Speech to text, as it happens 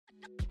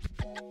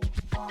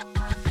Hey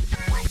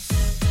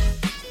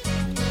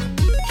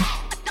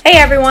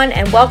everyone,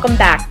 and welcome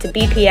back to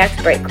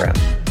BPX Break Room.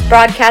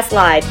 Broadcast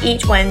live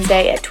each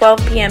Wednesday at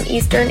 12 p.m.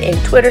 Eastern in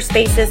Twitter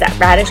Spaces at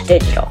Radish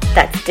Digital.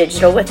 That's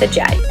digital with a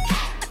J.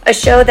 A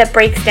show that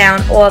breaks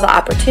down all the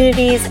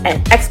opportunities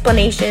and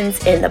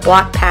explanations in the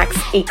BlockPax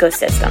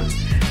ecosystem.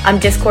 I'm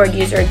Discord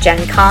user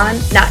Jen Kahn,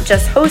 not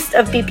just host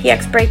of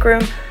BPX Break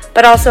Room,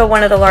 but also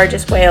one of the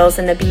largest whales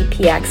in the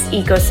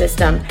BPX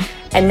ecosystem.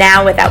 And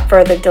now, without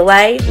further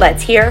delay,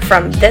 let's hear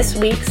from this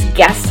week's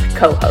guest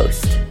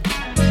co-host.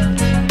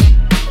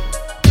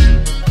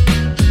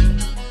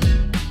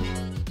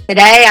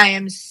 Today, I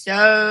am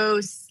so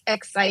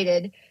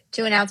excited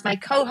to announce my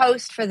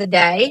co-host for the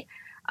day,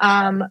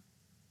 the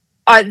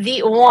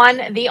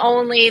one, the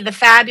only, the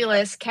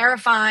fabulous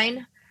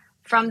Carofine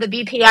from the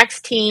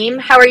BPX team.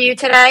 How are you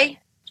today?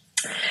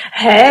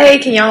 Hey,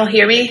 can y'all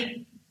hear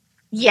me?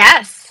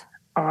 Yes.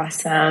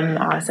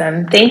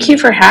 Awesome. Thank you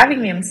for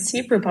having me. I'm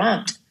super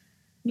pumped.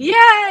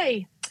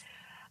 Yay!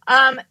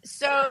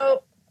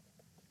 So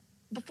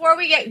before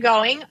we get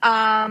going,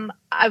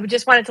 I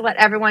just wanted to let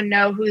everyone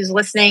know who's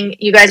listening.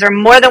 You guys are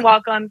more than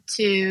welcome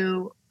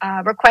to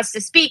request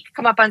to speak,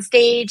 come up on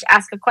stage,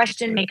 ask a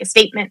question, make a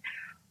statement,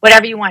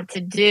 whatever you want to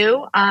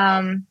do.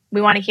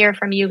 We want to hear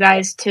from you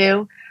guys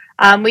too.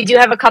 We do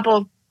have a couple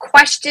of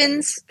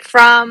questions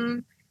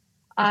from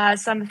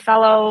some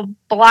fellow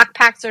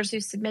BlockPaxers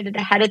who submitted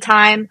ahead of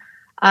time.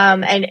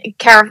 And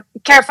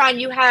Carofine,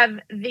 you have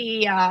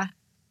the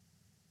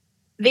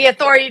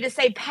authority to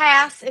say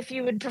pass if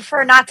you would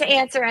prefer not to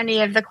answer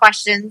any of the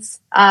questions.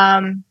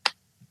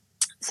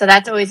 So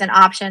that's always an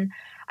option.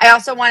 I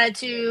also wanted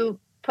to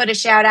put a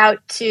shout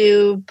out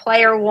to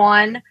Player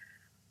One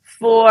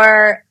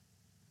for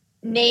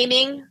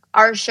naming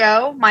our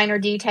show, Minor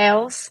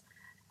Details.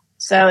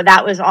 So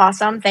that was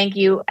awesome. Thank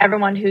you,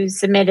 everyone who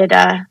submitted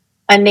a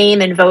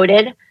name and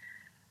voted.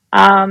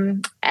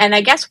 And I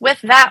guess with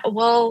that,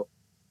 we'll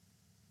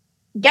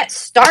get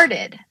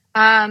started.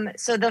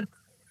 So the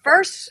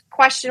first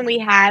question we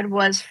had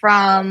was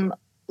from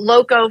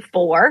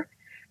Loco4,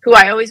 who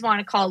I always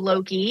want to call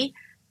Loki,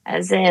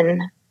 as in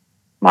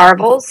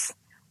Marvels.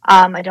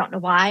 I don't know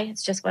why.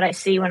 It's just what I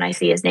see when I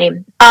see his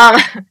name.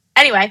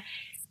 Anyway,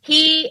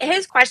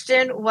 his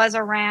question was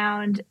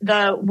around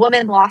the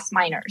women lost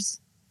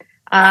miners.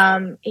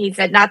 He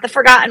said, not the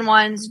forgotten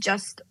ones,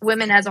 just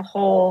women as a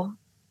whole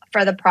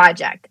for the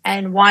project,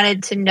 and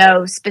wanted to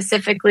know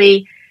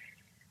specifically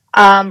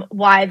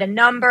why the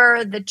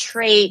number, the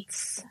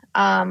traits,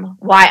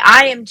 why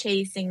I am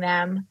chasing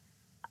them,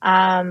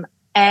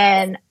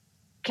 and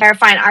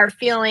Carofine, our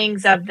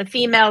feelings of the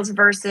females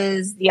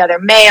versus the other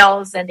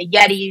males and the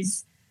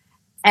Yetis,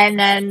 and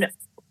then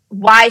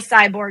why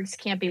cyborgs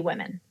can't be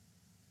women.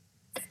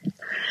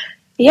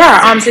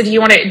 Yeah. So do you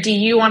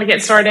want to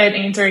get started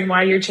answering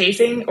why you're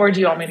chasing, or do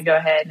you want me to go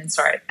ahead and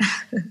start?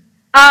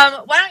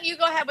 Why don't you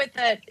go ahead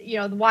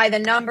with why the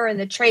number and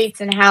the traits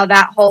and how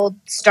that whole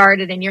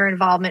started and your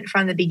involvement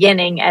from the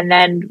beginning, and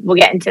then we'll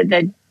get into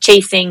the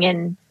chasing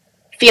and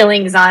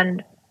feelings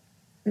on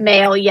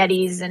male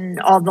Yetis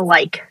and all the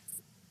like.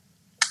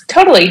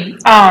 Totally.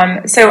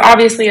 So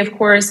obviously, of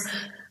course,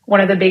 one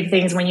of the big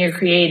things when you're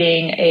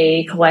creating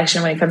a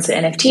collection when it comes to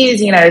NFTs,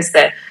 is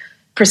the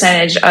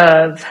percentage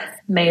of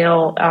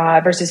male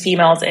versus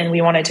females, and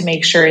we wanted to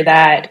make sure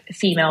that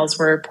females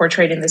were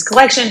portrayed in this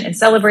collection and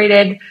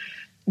celebrated.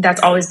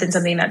 That's always been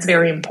something that's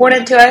very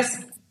important to us.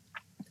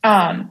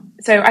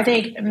 So I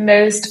think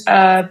most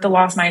of the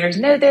Lost Miners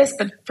know this,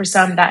 but for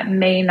some that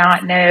may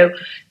not know,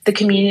 the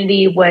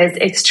community was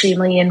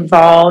extremely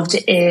involved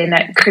in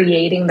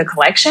creating the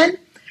collection.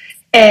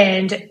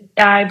 And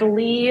I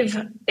believe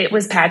it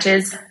was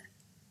Patch's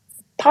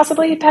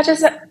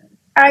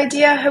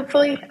idea,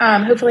 hopefully.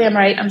 Hopefully I'm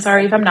right. I'm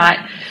sorry if I'm not.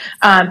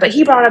 But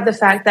he brought up the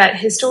fact that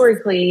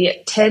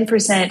historically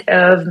 10%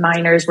 of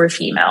miners were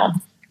female.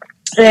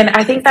 And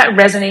I think that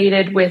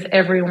resonated with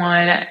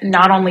everyone,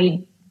 not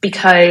only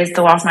because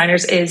the Lost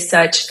Miners is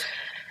such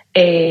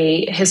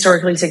a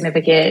historically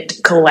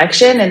significant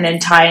collection, and then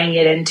tying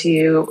it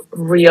into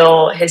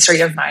real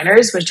history of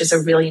miners, which is a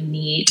really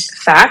neat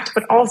fact,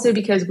 but also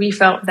because we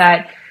felt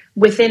that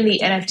within the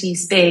NFT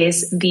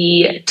space,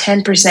 the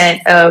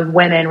 10% of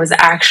women was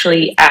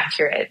actually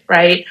accurate,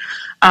 right?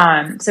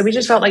 So we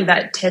just felt like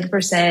that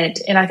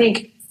 10%, and I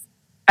think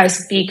I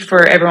speak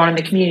for everyone in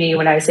the community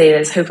when I say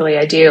this, hopefully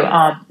I do,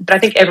 but I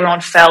think everyone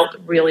felt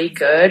really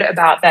good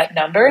about that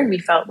number, and we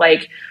felt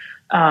like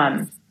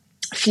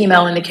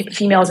females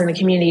in the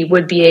community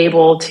would be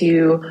able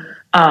to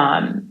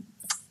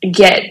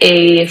get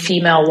a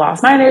female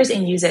Lost Miners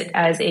and use it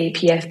as a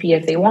PFP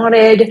if they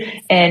wanted,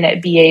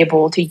 and be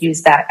able to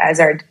use that as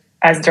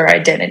their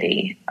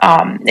identity.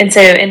 And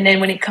then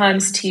when it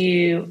comes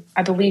to,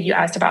 I believe you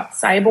asked about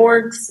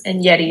cyborgs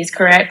and Yetis,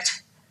 correct?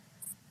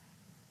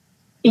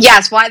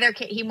 Yes,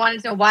 he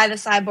wanted to know why the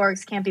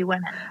cyborgs can't be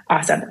women.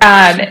 Awesome.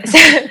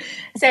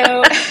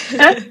 So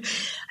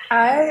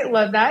I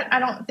love that.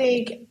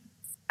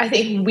 I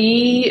think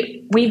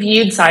we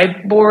viewed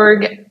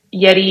cyborg,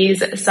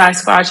 Yetis,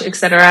 Sasquatch,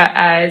 etc.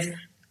 as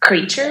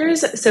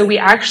creatures. So we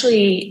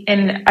actually,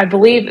 and I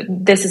believe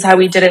this is how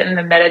we did it in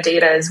the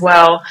metadata as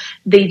well,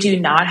 they do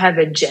not have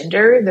a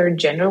gender, they're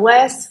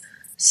genderless.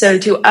 So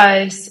to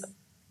us,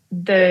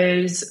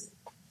 those,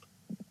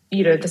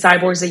 the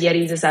cyborgs, the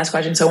yetis, the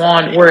Sasquatch, and so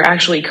on were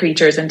actually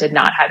creatures and did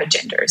not have a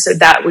gender. So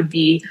that would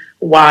be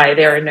why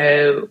there are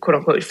no quote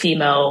unquote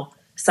female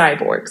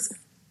cyborgs.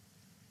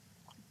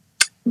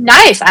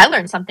 Nice. I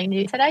learned something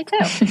new today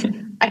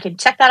too. I can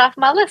check that off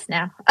my list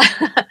now.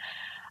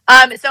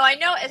 So I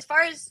know as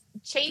far as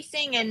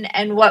chasing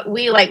and what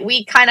we like,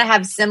 we kind of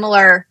have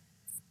similar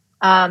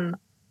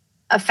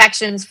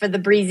affections for the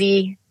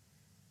breezy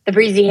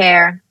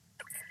hair.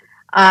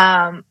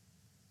 And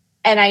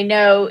I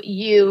know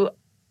you,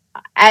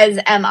 as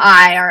am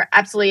I, are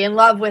absolutely in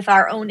love with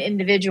our own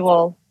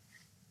individual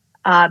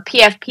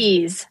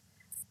PFPs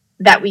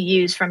that we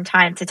use from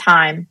time to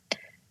time.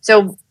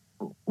 So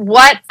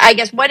what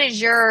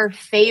is your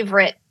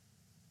favorite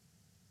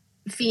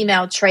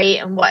female trait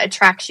and what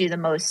attracts you the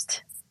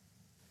most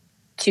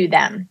to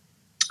them?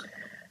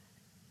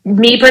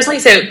 Me personally,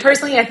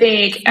 I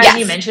think, as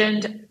you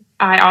mentioned,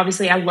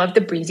 I love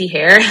the breezy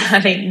hair.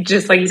 I think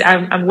just like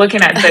I'm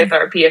looking at both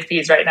our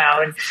PFPs right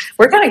now, and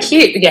we're kind of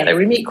cute together.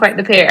 We make quite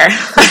the pair.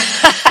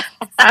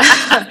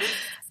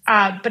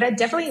 But I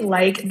definitely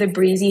like the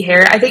breezy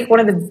hair. I think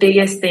one of the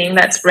biggest thing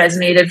that's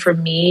resonated for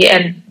me,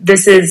 and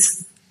this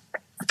is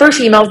for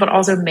females, but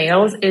also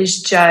males,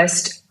 is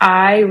just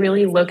I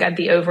really look at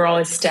the overall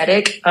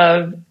aesthetic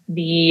of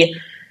the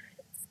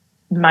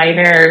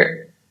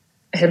miner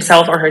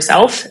himself or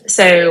herself.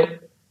 So,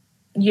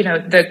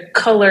 the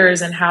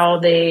colors and how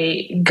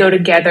they go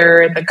together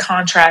and the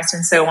contrast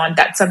and so on,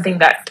 that's something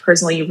that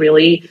personally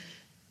really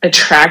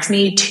attracts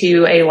me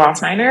to a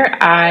lost miner.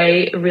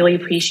 I really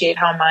appreciate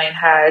how mine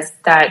has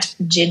that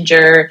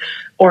ginger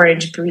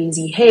orange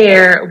breezy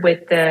hair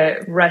with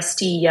the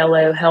rusty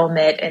yellow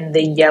helmet and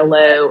the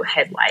yellow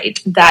headlight.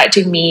 That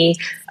to me,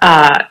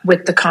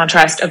 with the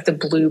contrast of the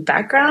blue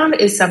background,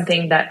 is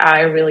something that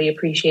I really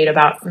appreciate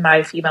about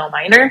my female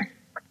miner.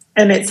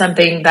 And it's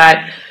something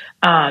that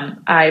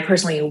I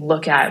personally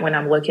look at when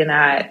I'm looking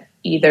at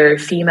either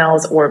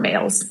females or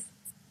males.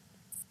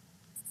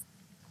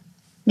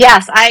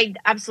 Yes, I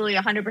absolutely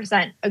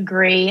 100%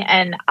 agree.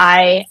 And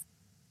I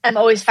am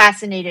always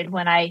fascinated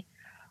when I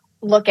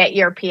look at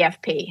your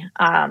PFP.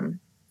 I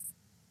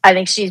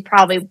think she's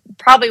probably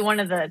one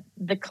of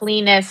the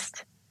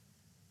cleanest,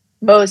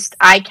 most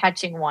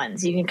eye-catching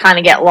ones. You can kind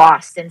of get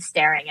lost in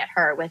staring at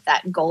her with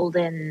that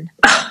golden...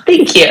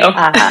 Thank you.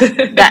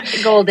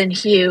 That golden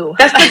hue.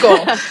 That's the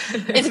goal.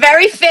 It's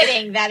very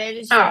fitting that it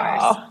is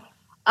yours.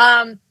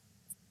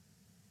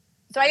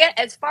 So I guess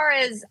as far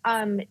as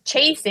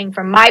chasing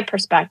from my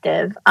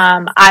perspective,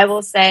 I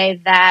will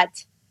say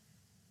that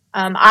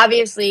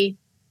obviously,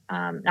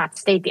 not to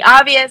state the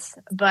obvious,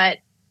 but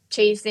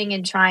chasing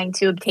and trying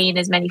to obtain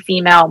as many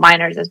female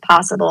miners as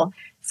possible,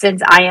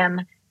 since I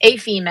am a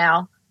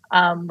female,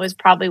 was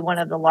probably one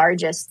of the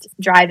largest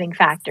driving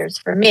factors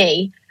for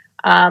me.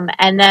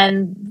 And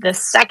then the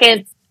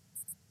second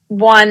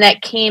one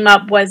that came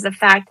up was the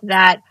fact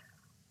that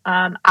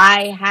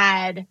I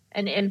had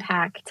an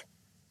impact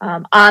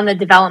on the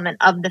development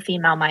of the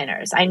female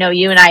miners. I know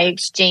you and I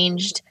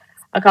exchanged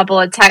a couple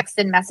of texts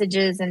and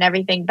messages and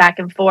everything back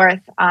and forth.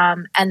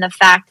 And the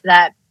fact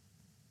that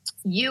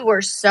you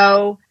were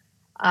so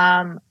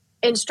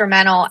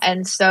instrumental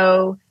and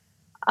so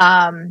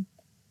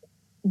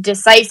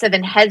decisive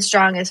and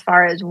headstrong as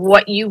far as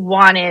what you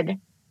wanted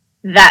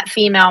that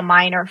female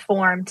miner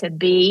form to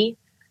be,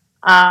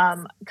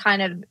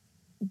 kind of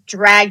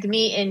dragged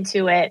me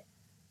into it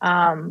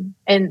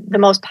in the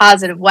most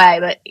positive way,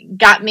 but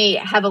got me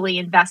heavily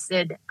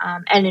invested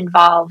and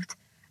involved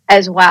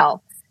as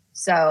well.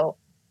 So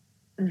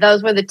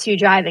those were the two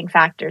driving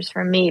factors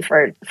for me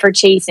for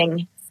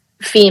chasing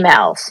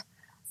females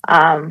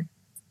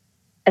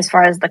as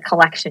far as the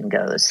collection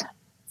goes.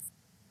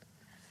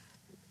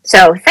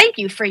 So thank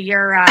you for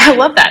your... I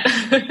love that.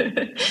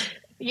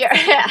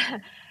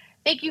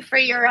 Thank you for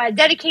your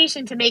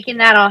dedication to making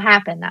that all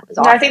happen. That was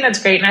awesome. I think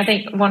that's great. And I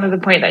think one of the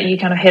point that you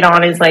kind of hit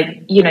on is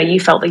like, you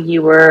felt like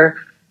you were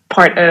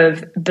part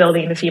of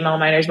building the female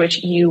miners,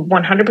 which you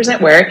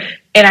 100% were.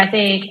 And I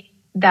think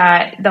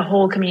that the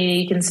whole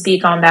community can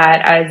speak on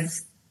that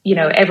as,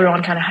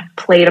 everyone kind of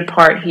played a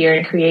part here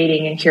in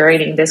creating and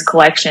curating this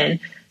collection.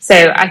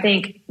 So I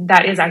think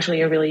that is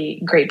actually a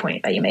really great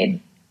point that you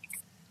made.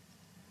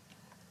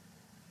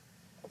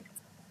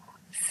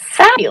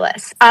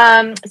 Fabulous.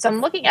 So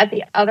I'm looking at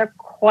the other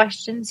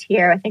questions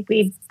here. I think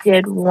we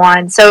did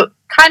one. So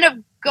kind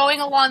of going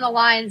along the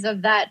lines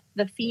of that,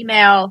 the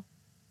female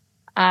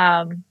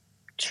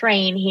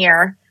train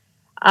here,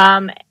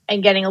 and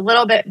getting a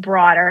little bit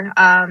broader.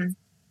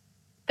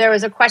 There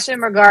was a question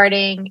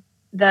regarding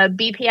the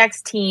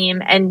BPX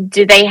team, and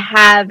do they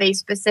have a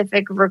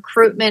specific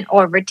recruitment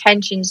or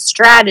retention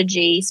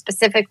strategy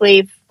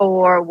specifically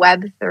for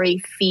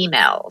Web3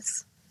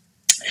 females?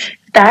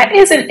 That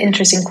is an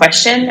interesting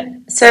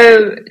question.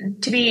 So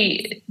to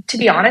be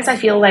honest, I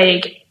feel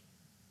like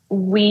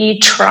we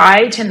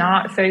try to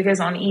not focus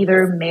on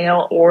either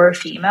male or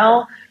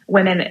female,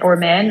 women or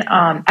men.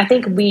 I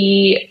think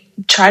we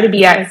try to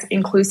be as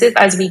inclusive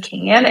as we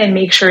can and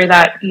make sure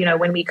that,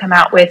 when we come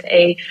out with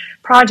a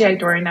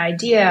project or an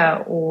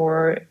idea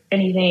or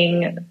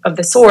anything of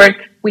the sort,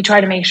 we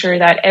try to make sure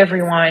that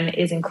everyone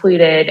is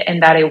included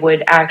and that it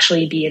would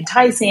actually be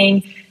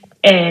enticing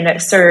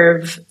and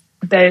serve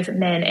both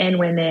men and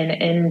women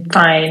and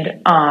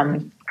find,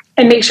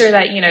 and make sure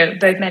that,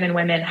 both men and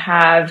women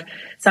have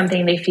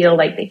something they feel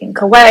like they can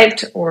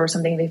collect or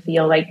something they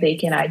feel like they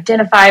can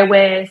identify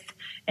with,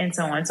 and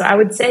so on. So I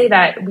would say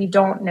that we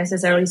don't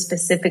necessarily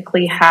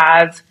specifically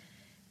have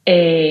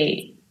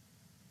a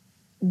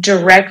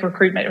direct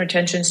recruitment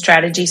retention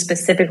strategy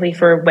specifically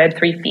for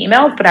Web3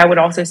 females, but I would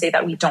also say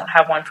that we don't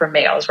have one for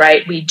males,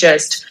 right? We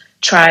just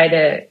try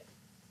to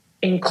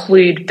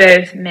include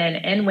both men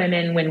and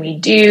women when we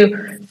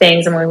do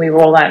things and when we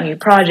roll out new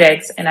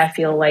projects. And I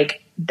feel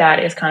like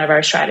that is kind of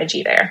our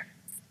strategy there.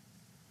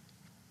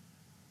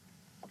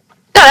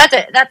 No,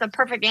 that's a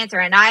perfect answer.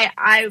 And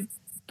I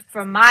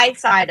from my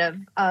side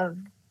of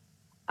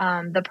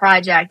the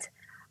project,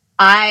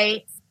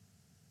 I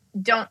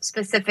don't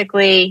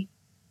specifically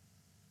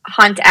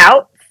hunt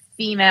out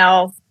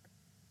female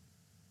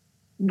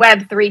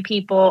Web3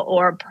 people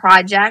or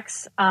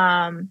projects.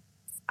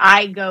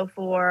 I go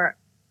for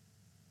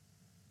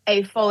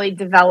a fully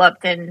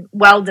developed and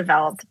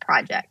well-developed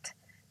project.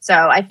 So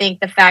I think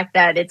the fact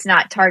that it's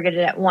not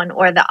targeted at one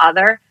or the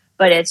other,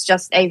 but it's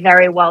just a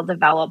very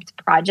well-developed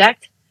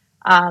project,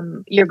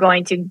 you're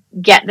going to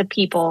get the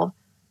people,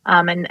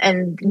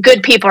 and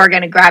good people are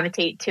going to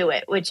gravitate to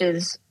it, which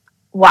is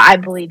what I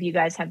believe you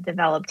guys have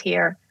developed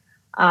here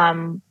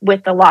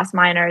with the Lost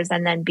Miners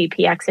and then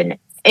BPX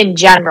in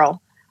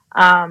general.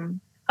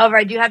 However,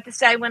 I do have to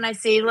say, when I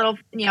see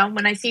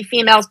when I see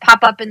females pop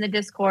up in the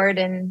Discord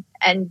and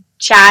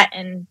chat,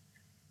 and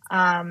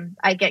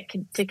I get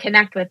to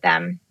connect with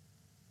them,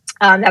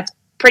 that's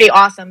pretty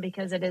awesome,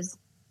 because it is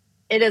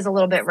a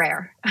little bit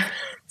rare.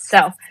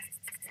 So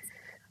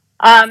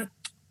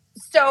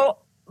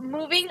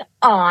moving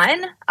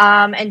on,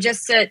 and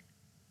just to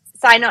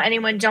side note,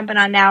 anyone jumping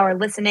on now or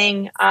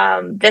listening,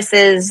 this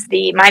is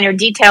the Minor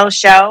Details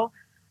Show.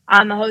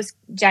 I'm the host,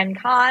 Jen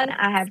Kahn.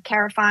 I have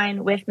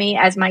Carofine with me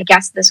as my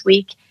guest this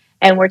week,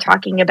 and we're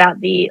talking about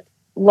the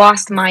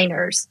Lost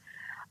Miners.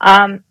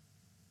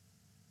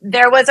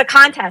 There was a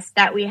contest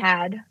that we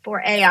had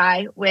for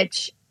AI,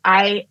 which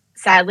I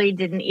sadly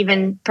didn't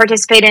even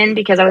participate in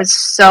because I was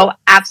so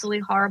absolutely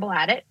horrible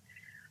at it.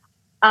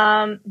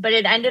 But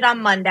it ended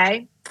on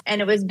Monday,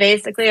 and it was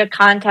basically a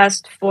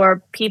contest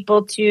for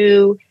people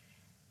to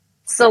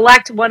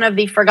select one of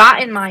the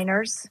forgotten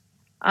miners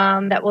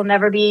that will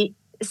never be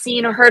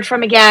seen or heard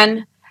from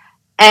again,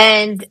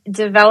 and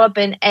develop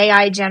an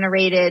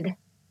AI-generated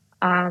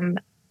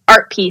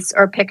art piece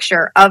or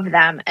picture of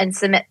them and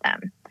submit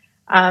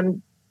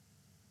them.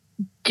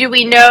 Do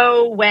we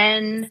know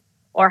when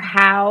or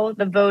how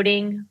the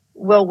voting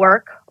will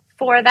work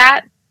for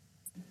that?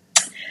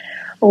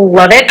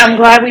 Love it. I'm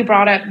glad we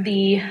brought up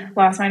the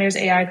Lost Miners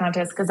AI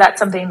contest, because that's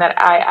something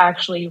that I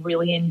actually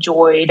really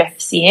enjoyed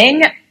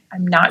seeing.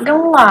 I'm not going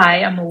to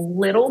lie, I'm a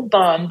little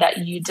bummed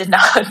that you did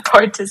not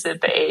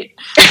participate.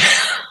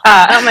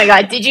 Oh my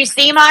God. Did you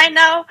see mine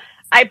though?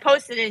 I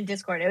posted it in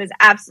Discord. It was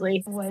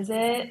absolutely... Was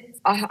it?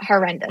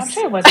 Horrendous. I'm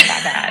sure it wasn't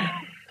that bad.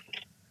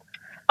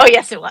 Oh,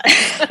 yes, it was.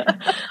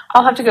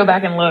 I'll have to go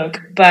back and look.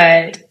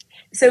 But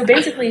so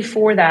basically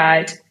for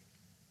that,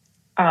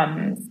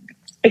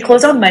 it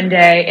closed on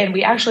Monday, and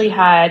we actually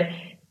had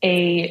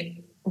a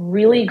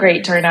really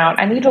great turnout.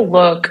 I need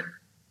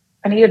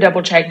to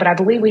double check, but I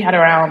believe we had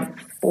around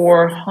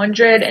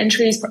 400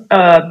 entries,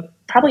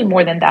 probably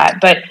more than that.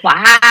 But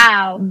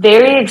wow,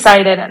 very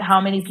excited at how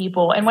many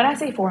people. And when I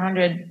say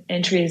 400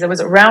 entries, it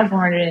was around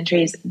 400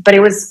 entries, but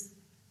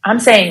I'm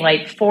saying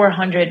like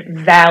 400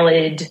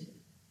 valid,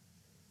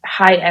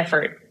 high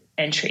effort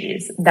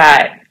entries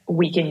that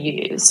we can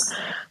use.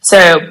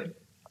 So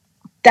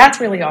that's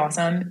really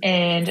awesome.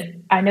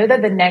 And I know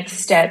that the next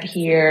step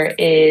here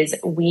is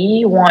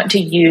we want to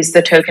use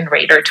the token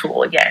rater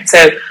tool again.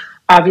 So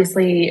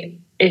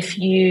obviously, if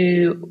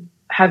you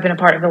have been a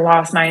part of the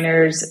Lost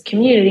Miners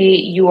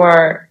community, you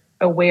are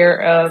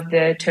aware of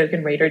the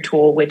token rater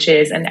tool, which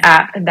is an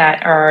app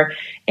that our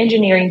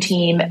engineering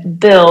team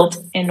built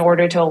in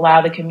order to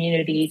allow the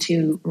community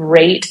to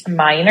rate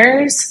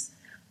miners,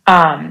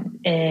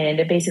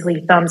 and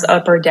basically thumbs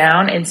up or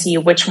down, and see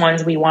which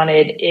ones we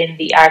wanted in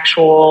the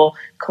actual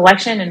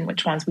collection and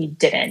which ones we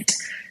didn't.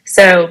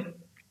 So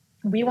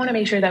we want to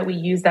make sure that we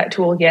use that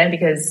tool again,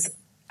 because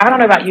I don't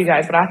know about you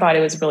guys, but I thought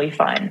it was really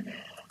fun.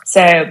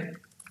 So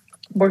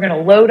we're going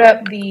to load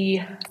up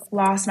the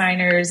Lost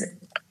Miners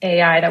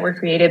AI that were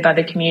created by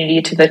the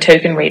community to the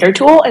token rater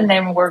tool, and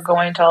then we're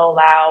going to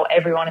allow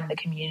everyone in the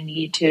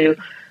community to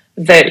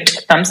vote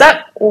thumbs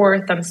up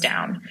or thumbs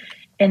down.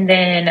 And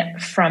then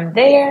from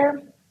there,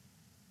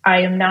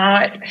 I am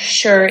not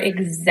sure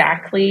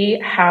exactly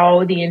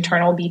how the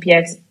internal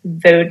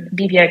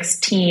BPX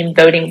team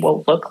voting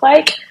will look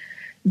like,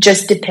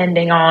 just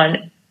depending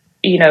on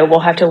we'll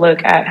have to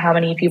look at how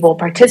many people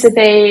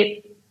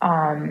participate.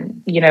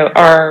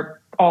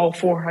 Are all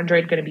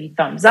 400 going to be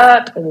thumbs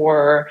up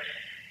or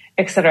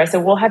et cetera? So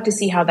we'll have to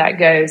see how that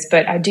goes.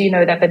 But I do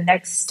know that the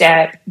next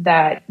step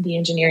that the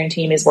engineering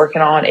team is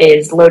working on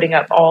is loading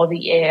up all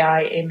the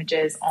AI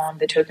images on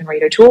the Token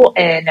Radar tool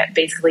and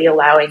basically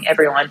allowing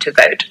everyone to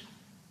vote.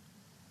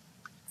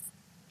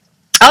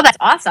 Oh, that's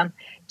awesome.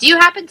 Do you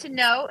happen to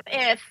know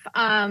if,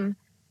 I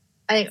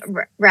think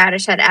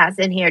Radish had asked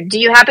in here, do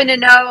you happen to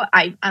know,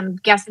 I'm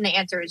guessing the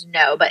answer is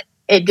no, but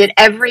did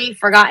every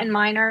forgotten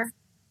miner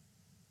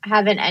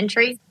have an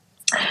entry?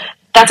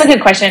 That's a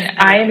good question.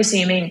 I am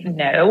assuming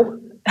no.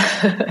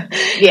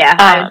 Yeah,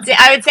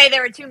 I would say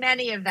there were too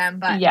many of them,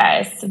 but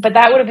yes, but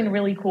that would have been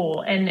really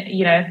cool. And,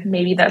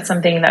 maybe that's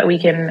something that we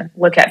can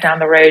look at down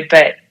the road,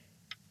 but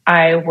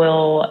I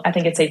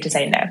think it's safe to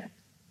say no.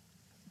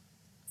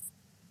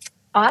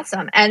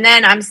 Awesome. And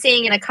then I'm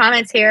seeing in the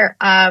comments here,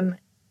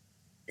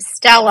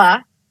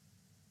 Stella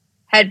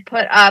had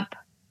put up,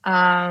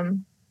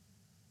 I'm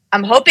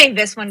hoping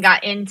this one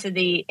got into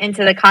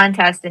the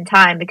contest in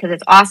time because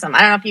it's awesome.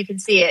 I don't know if you can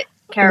see it,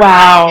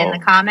 Carofine, in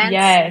the comments.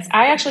 Yes,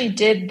 I actually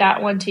did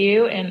that one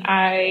too, and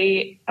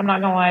I'm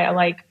not gonna lie, I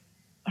like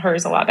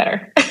hers a lot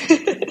better.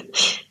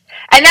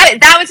 And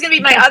that was gonna be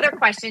my other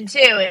question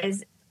too,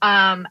 is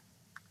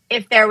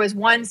if there was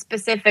one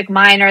specific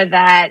miner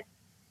that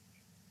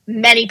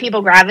many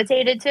people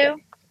gravitated to.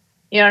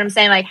 You know what I'm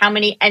saying? Like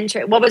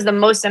what was the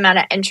most amount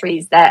of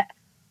entries that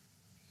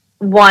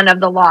one of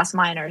the lost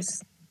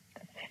miners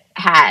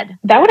had?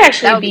 That would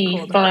actually be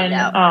cool,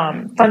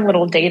 fun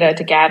little data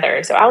to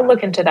gather. So I'll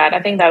look into that.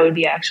 I think that would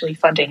be actually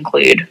fun to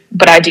include,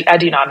 but I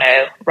do not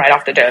know right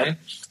off the dome.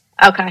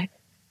 Okay.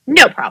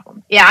 No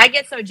problem. Yeah, I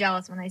get so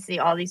jealous when I see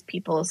all these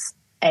people's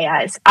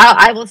AIs.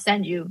 I will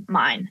send you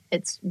mine.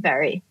 It's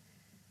very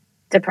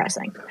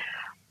depressing.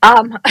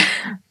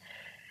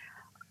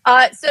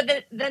 So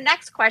the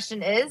next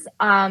question is,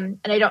 and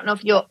I don't know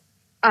if you'll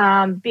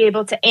be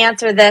able to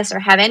answer this or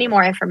have any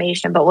more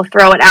information, but we'll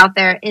throw it out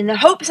there in the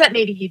hopes that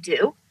maybe you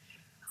do.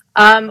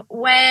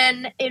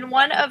 When in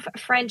one of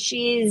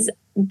Frenchie's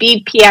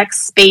BPX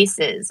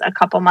spaces a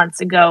couple months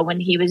ago, when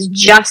he was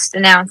just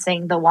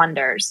announcing the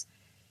wonders,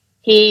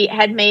 he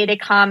had made a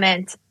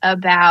comment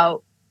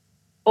about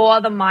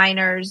all the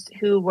miners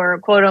who were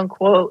quote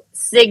unquote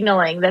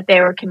signaling that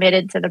they were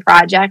committed to the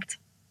project.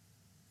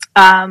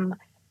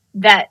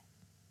 That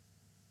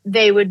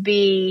they would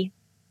be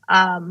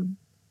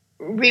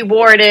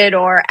rewarded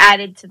or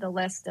added to the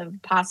list of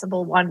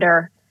possible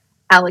wonder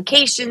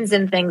allocations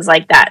and things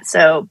like that.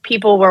 So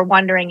people were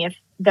wondering if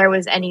there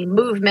was any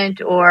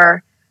movement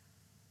or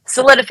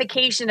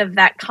solidification of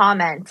that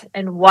comment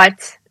and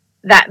what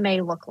that may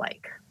look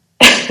like.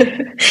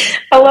 I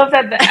love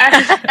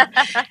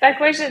that. That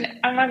question,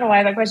 I'm not gonna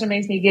lie, that question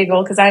makes me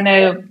giggle because I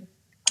know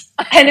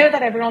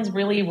that everyone's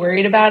really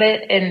worried about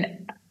it,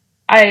 and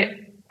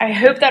I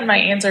hope that my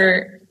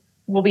answer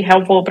will be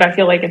helpful, but I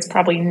feel like it's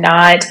probably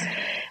not.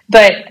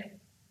 But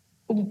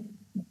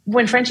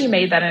when Frenchie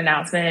made that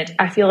announcement,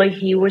 I feel like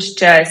he was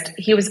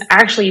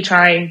actually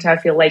trying to, I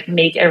feel like,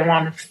 make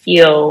everyone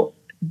feel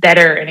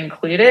better and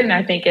included. And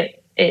I think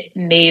it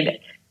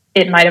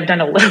might have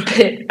done a little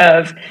bit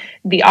of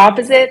the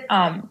opposite.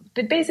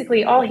 But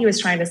basically all he was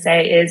trying to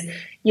say is,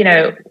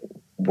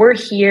 we're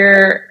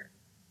here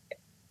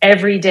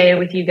every day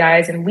with you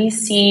guys, and we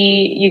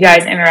see you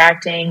guys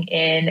interacting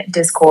in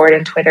Discord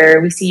and Twitter.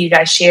 We see you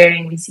guys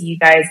sharing. We see you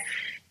guys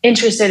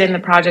interested in the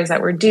projects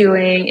that we're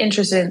doing,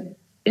 interested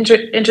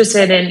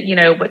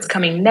in, what's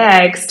coming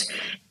next.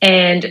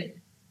 And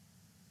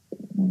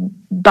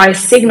by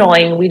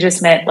signaling, we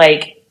just meant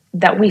like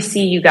that we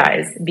see you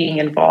guys being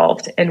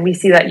involved and we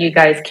see that you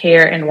guys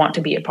care and want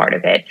to be a part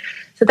of it.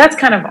 So that's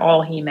kind of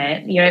all he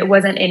meant. It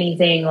wasn't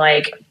anything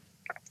like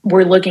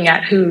we're looking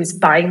at who's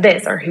buying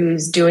this or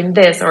who's doing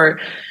this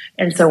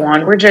and so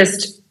on.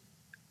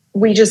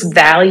 We just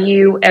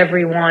value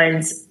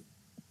everyone's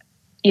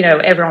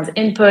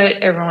input,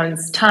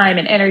 everyone's time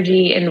and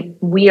energy. And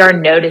we are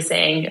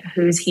noticing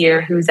who's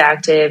here, who's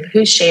active,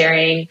 who's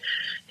sharing,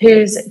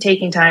 who's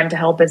taking time to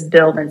help us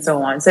build and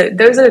so on. So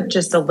those are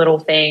just the little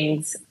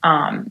things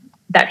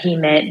that he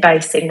meant by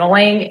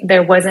signaling.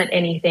 There wasn't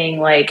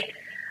anything like,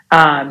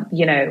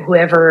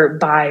 whoever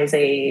buys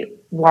a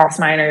lost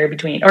miner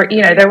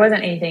there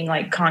wasn't anything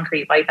like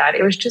concrete like that.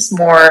 It was just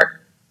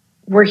more,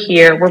 we're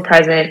here, we're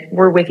present,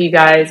 we're with you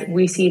guys.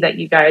 We see that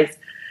you guys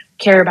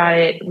care about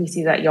it. We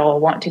see that y'all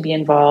want to be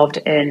involved,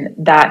 and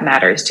that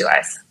matters to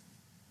us.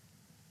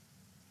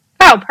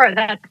 Oh,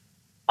 that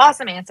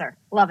awesome answer.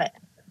 Love it.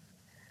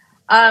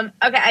 Okay,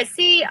 I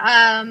see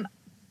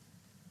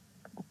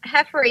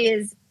Heffery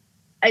is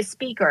a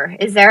speaker.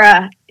 Do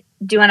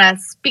you want to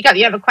speak up?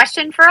 You have a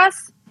question for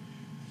us?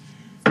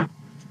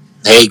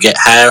 Hey,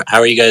 how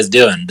are you guys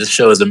doing? This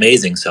show is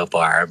amazing so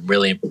far. I'm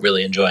really,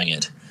 really enjoying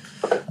it.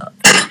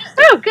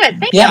 Oh, good.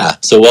 Thank you. Yeah,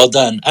 so well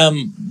done.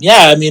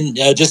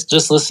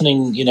 Just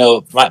listening,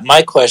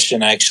 my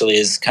question actually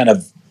is kind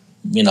of,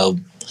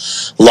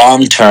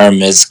 long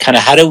term is kind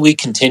of how do we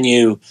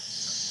continue,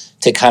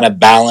 to kind of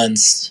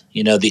balance,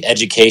 the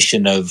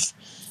education of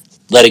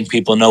letting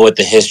people know what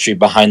the history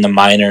behind the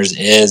miners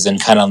is,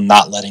 and kind of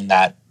not letting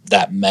that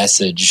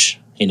message,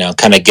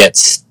 kind of get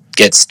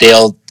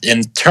stale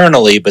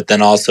internally, but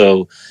then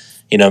also,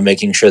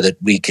 making sure that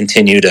we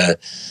continue to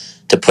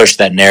push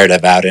that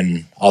narrative out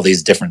in all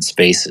these different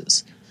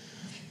spaces?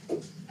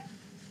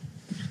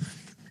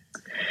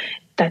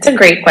 That's a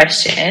great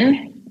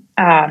question.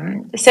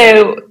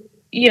 So,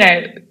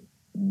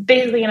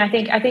 basically, and I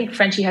think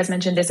Frenchie has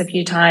mentioned this a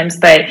few times,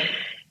 but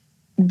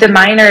the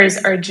miners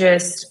are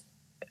just,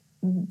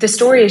 the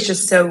story is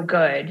just so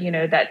good,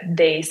 that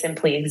they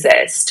simply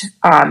exist.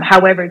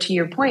 However, to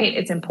your point,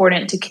 it's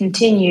important to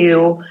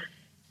continue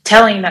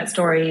telling that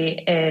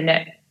story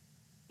and,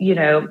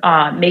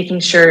 making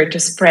sure to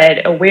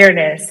spread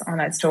awareness on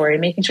that story,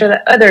 making sure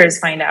that others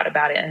find out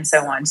about it, and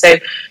so on. So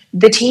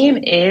the team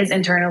is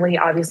internally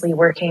obviously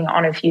working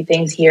on a few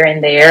things here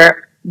and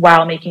there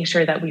while making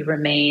sure that we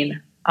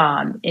remain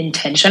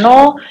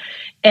intentional.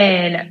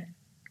 And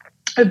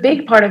a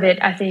big part of it,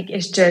 I think,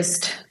 is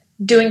just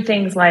doing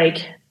things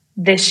like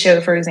this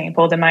show, for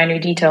example, the Minor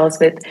Details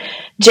with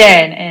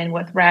Jen, and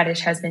what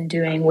Radish has been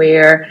doing,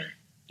 where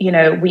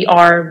we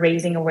are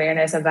raising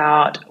awareness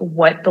about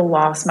what the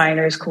Lost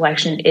Miners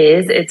collection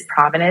is, its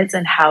provenance,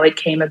 and how it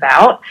came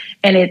about.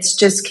 And it's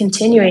just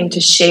continuing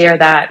to share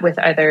that with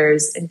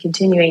others and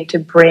continuing to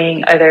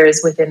bring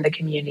others within the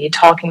community,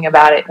 talking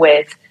about it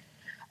with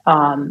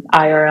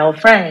IRL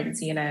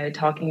friends,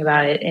 talking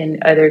about it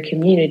in other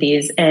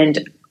communities. And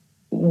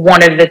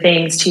one of the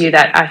things, too,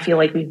 that I feel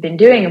like we've been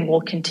doing and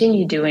will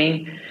continue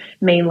doing,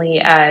 mainly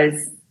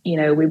as,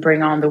 we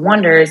bring on the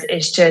wonders,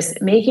 is just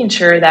making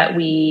sure that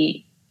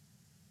we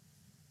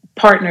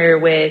partner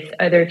with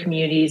other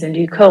communities and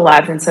do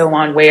collabs and so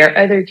on, where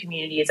other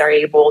communities are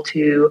able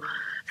to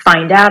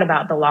find out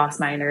about the Lost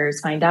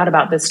Miners, find out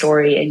about the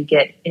story, and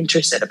get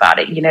interested about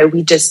it.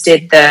 We just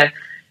did the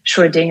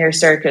Schrodinger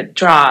circuit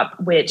drop,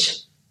 which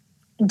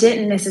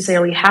didn't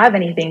necessarily have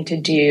anything to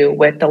do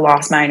with the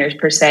Lost Miners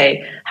per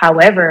se.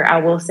 However,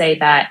 I will say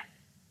that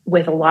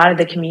with a lot of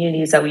the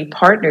communities that we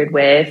partnered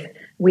with,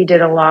 we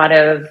did a lot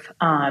of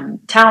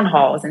town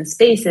halls and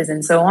spaces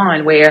and so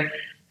on, where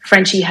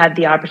Frenchie had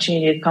the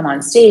opportunity to come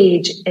on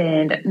stage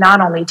and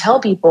not only tell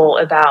people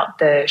about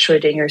the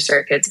Schrodinger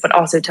circuits, but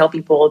also tell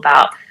people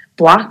about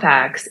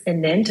BlockPacks,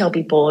 and then tell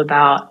people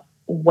about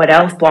what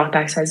else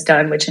BlockPacks has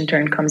done, which in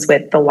turn comes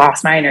with the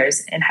Lost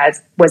Miners, and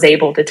was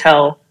able to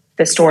tell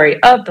the story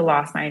of the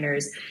Lost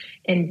Miners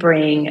and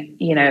bring,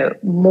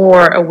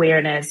 more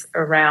awareness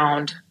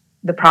around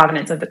the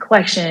provenance of the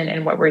collection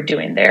and what we're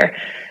doing there.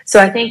 So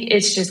I think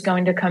it's just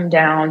going to come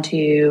down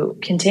to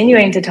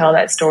continuing to tell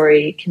that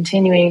story,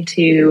 continuing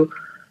to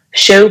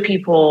show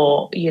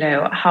people,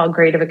 how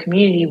great of a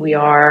community we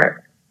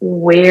are,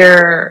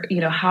 where,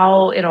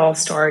 how it all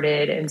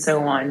started, and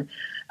so on.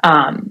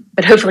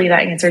 But hopefully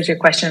that answers your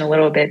question a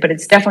little bit, but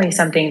it's definitely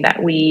something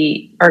that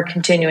we are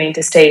continuing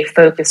to stay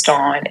focused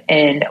on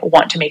and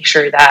want to make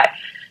sure that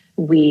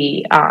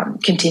we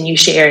continue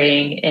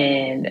sharing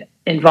and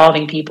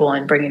involving people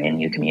and bringing in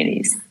new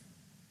communities.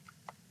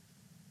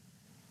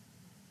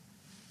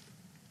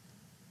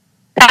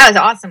 That was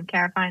awesome,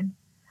 Carofine.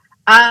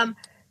 So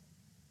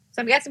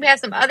I'm guessing we have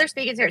some other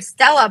speakers here.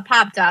 Stella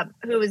popped up,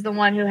 who was the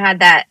one who had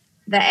the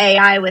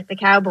AI with the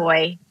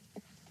cowboy.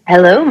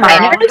 Hello,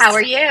 miners. How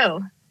are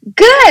you?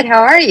 Good.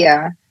 How are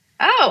you?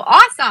 Oh,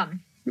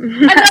 awesome.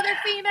 Another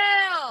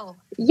female.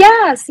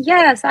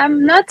 Yes.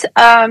 I'm not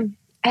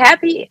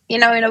happy,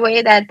 in a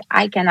way that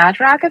I cannot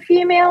rock a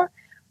female,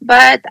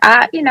 but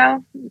I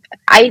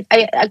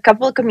a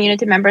couple of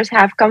community members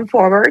have come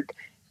forward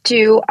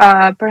to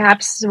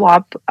perhaps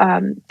swap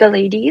the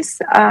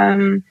ladies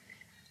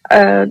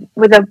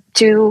with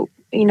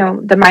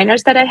the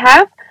minors that I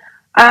have,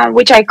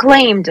 which I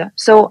claimed.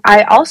 So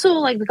I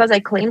also, because I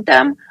claimed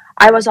them,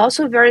 I was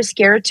also very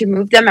scared to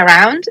move them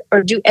around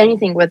or do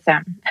anything with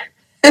them.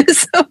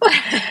 So,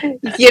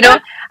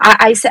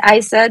 I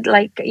said,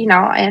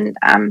 and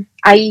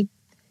I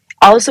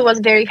also was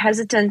very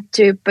hesitant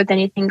to put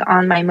anything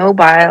on my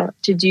mobile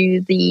to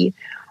do the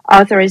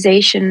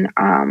authorization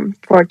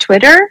for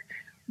Twitter.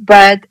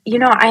 But,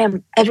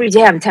 every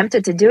day I'm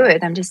tempted to do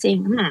it. I'm just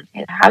saying,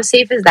 how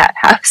safe is that?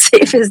 How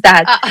safe is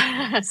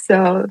that?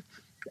 So,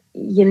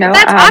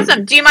 That's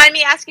awesome. Do you mind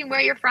me asking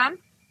where you're from?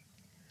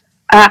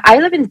 I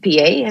live in PA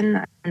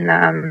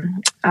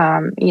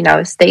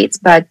in States,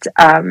 but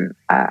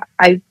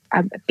I've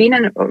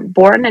been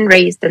born and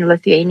raised in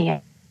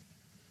Lithuania.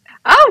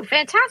 Oh,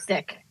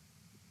 fantastic.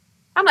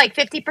 I'm like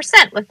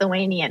 50%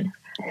 Lithuanian.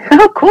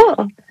 Oh,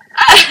 cool.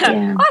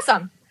 Yeah.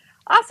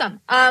 Awesome.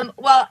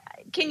 Well,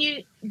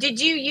 did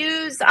you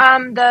use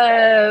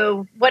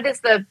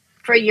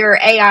for your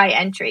AI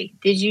entry?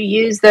 Did you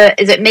use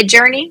is it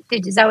Midjourney?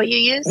 Is that what you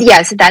used?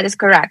 Yes, that is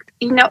correct.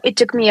 It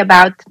took me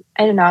about,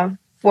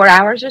 4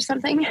 hours or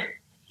something. I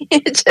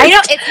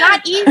know, it's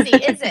not easy,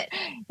 is it?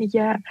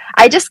 Yeah.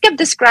 I just kept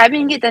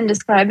describing it, and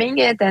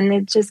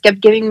it just kept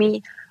giving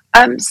me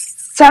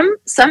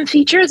some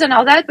features and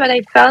all that, but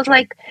I felt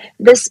like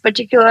this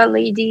particular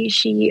lady,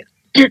 she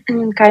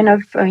kind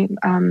of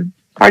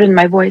pardon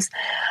my voice.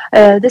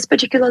 This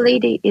particular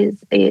lady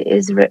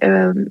is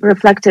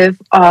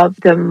reflective of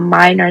the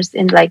miners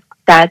in like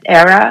that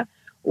era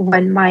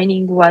when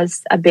mining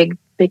was a big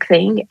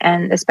thing,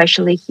 and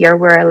especially here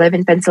where I live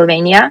in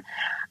Pennsylvania.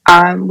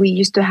 We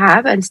used to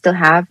have and still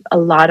have a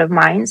lot of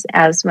mines.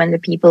 As when the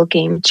people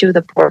came to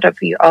the port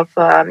of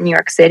New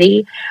York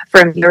City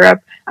from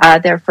Europe,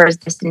 their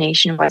first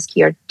destination was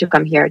here to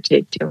come here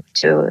to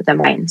the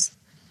mines.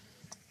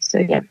 So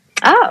yeah.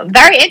 Oh,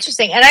 very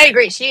interesting. And I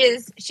agree. She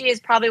is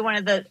probably one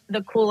of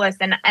the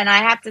coolest. And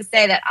I have to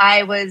say that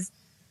I was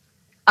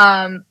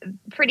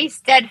pretty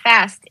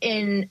steadfast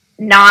in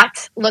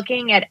not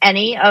looking at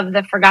any of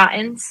the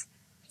Forgottens.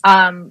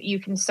 You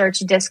can search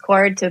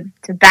Discord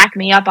to back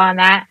me up on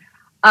that.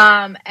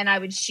 And I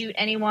would shoot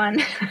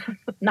anyone,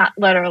 not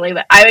literally,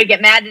 but I would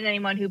get mad at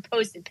anyone who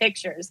posted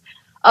pictures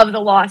of the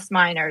lost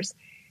miners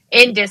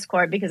in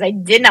Discord because I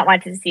did not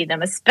want to see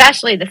them,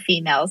 especially the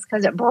females,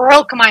 because it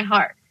broke my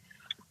heart.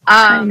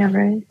 I know,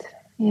 right?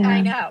 Yeah,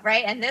 I know,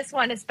 right? And this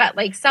one is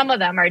like some of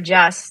them are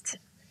just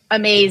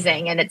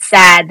amazing, and it's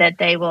sad that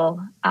they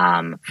will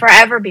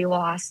forever be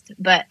lost.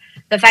 But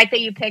the fact that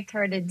you picked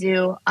her to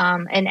do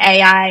an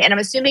AI, and I'm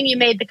assuming you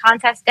made the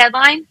contest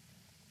deadline.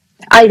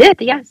 I did,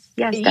 yes.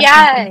 Definitely.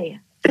 Yay!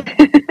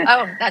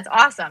 Oh, that's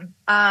awesome.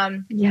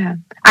 Yeah,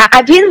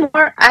 I've been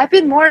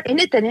more in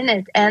it than in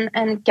it, and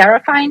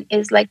Carofine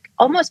is like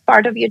almost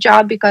part of your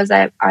job because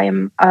I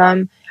am.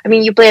 I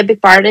mean, you play a big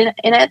part in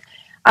it.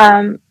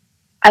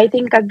 I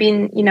think I've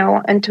been,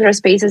 in Twitter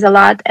spaces a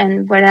lot,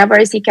 and whenever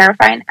I see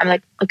Carofine, I'm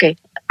like, okay,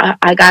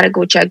 I gotta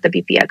go check the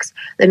BPX.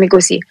 Let me go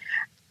see.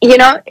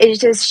 It's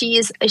just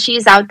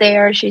she's out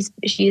there. She's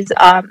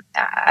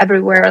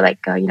everywhere, like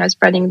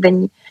spreading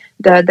the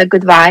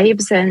good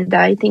vibes, and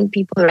I think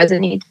people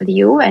resonate with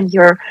you and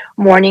your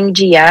morning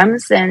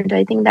GMs, and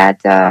I think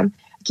that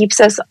keeps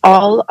us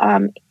all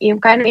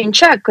kind of in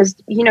check because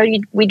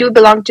we do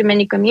belong to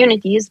many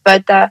communities,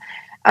 but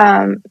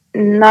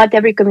not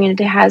every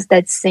community has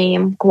that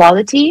same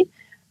quality.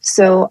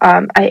 So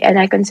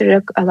I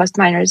consider Lost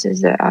Miners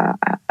as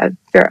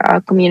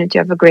a community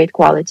of a great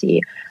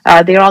quality.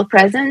 They're all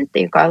present.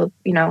 They're all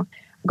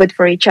good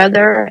for each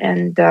other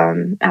and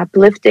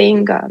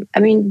uplifting. I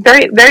mean,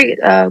 very very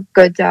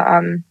good.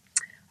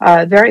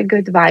 Very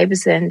good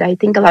vibes, and I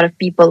think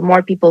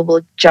more people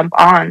will jump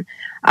on.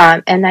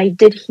 And I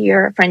did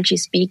hear Frenchie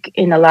speak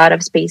in a lot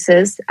of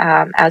spaces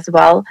as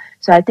well.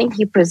 So I think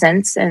he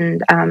presents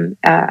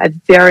a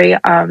very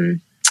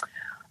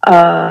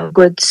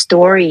good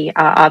story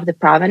of the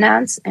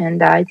provenance,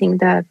 and I think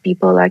that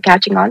people are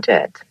catching on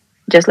to it,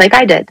 just like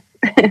I did.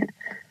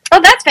 Oh,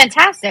 that's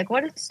fantastic.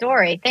 What a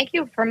story. Thank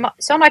you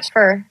so much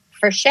for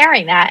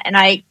sharing that. And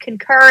I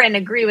concur and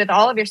agree with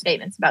all of your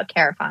statements about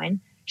Carofine.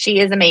 She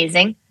is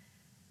amazing.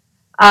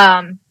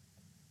 And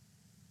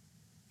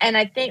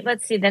I think,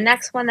 let's see, the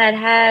next one that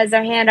has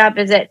their hand up,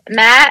 is it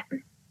Matt?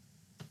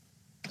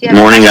 Good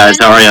morning, guys.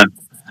 How are you?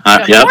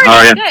 Yep, how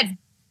are you? Good.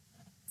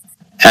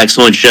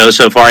 Excellent show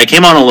so far. I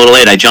came on a little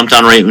late. I jumped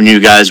on right when you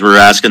guys were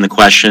asking the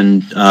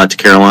question to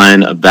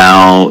Caroline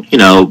about,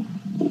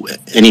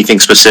 anything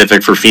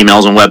specific for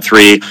females in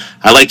Web3.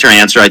 I liked her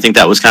answer. I think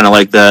that was kind of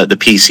like the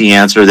PC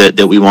answer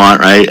that we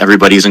want, right?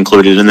 Everybody's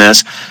included in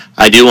this.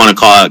 I do want to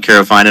call out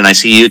Carofine, and I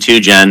see you too,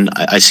 Jen.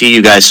 I see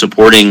you guys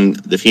supporting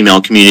the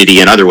female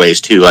community in other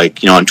ways too, like,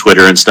 on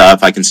Twitter and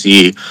stuff. I can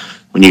see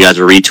when you guys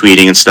are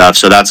retweeting and stuff.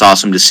 So that's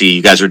awesome to see.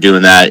 You guys are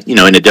doing that,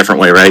 in a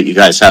different way, right? You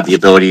guys have the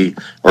ability,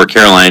 or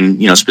Caroline,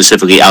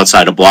 specifically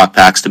outside of block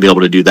packs to be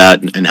able to do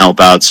that and help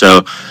out.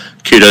 So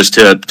kudos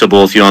to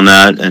both of you on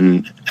that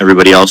and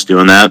everybody else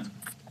doing that.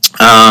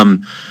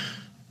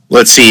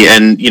 Let's see.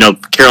 And,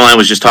 Caroline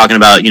was just talking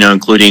about,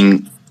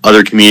 including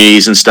other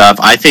communities and stuff.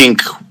 I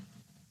think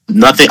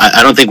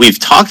I don't think we've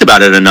talked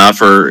about it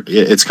enough, or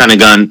it's kind of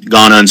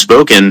gone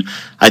unspoken.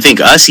 I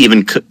think us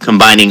even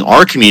combining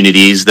our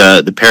communities,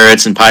 the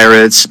Parrots and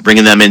Pirates,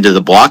 bringing them into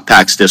the Block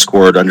Packs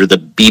Discord under the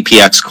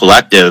BPX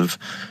Collective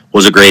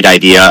was a great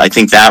idea. I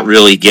think that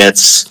really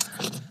gets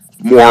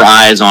more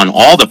eyes on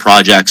all the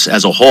projects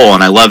as a whole,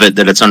 and I love it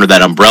that it's under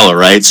that umbrella,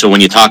 right? So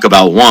when you talk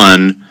about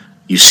one,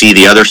 you see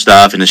the other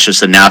stuff, and it's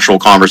just a natural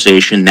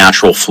conversation,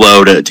 natural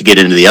flow to get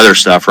into the other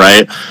stuff,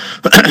 right?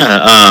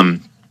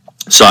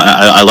 So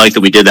I like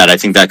that we did that. I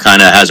think that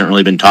kind of hasn't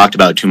really been talked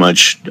about too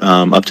much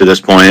up to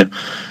this point.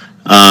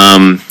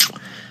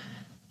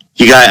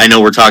 You guys, I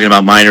know we're talking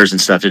about miners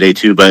and stuff today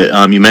too,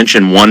 but you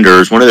mentioned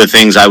wonders. One of the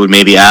things I would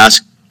maybe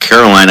ask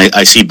Caroline,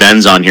 I see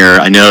Ben's on here.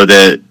 I know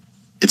that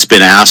it's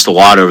been asked a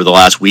lot over the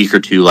last week or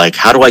two, like,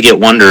 how do I get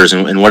wonders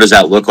and what does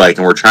that look like?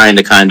 And we're trying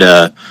to kind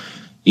of,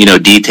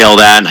 detail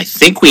that. And I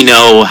think we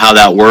know how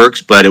that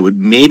works, but it would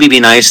maybe be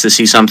nice to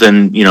see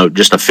something,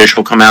 just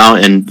official come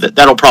out. And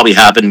that'll probably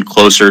happen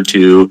closer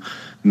to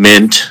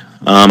mint,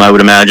 I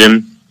would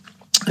imagine.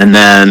 And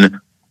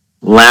then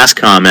last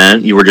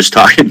comment, you were just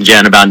talking,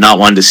 Jen, about not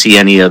wanting to see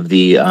any of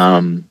the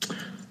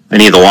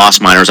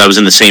lost miners. I was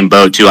in the same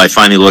boat too. I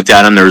finally looked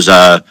at them. There's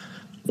a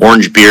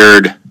orange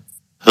beard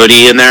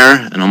hoodie in there,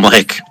 and I'm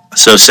like,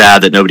 so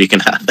sad that nobody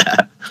can have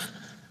that.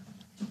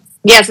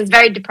 Yes, it's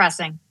very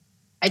depressing.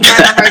 I try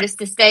my hardest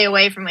to stay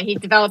away from it. He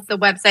developed the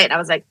website, and I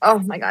was like, oh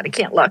my God, I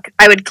can't look.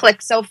 I would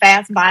click so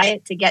fast by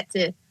it to get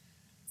to,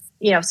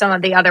 some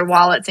of the other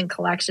wallets and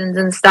collections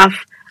and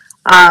stuff.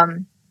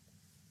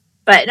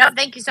 But no,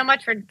 thank you so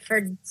much for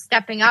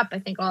stepping up. I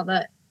think all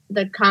the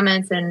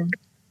comments and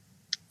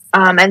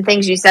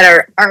things you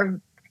said are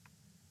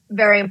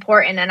very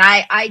important. And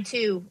I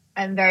too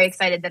am very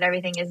excited that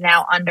everything is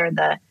now under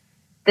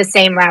the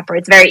same wrapper.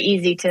 It's very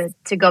easy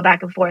to go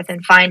back and forth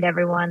and find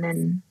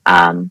everyone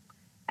and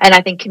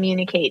I think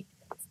communicate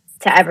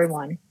to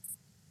everyone.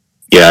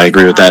 Yeah, I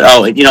agree with that.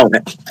 Oh,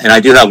 and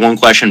I do have one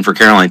question for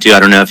Caroline too. I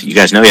don't know if you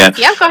guys know yet.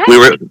 Yeah, go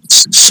ahead.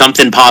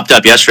 Something popped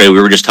up yesterday. We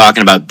were just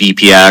talking about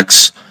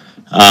BPX,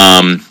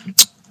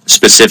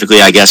 specifically,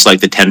 I guess, like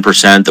the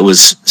 10% that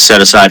was set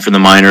aside for the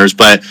miners.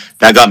 But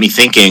that got me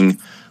thinking,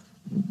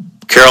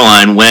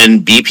 Caroline,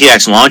 when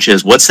BPX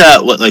launches, what's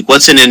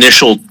an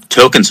initial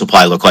token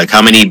supply look like?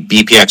 How many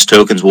BPX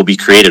tokens will be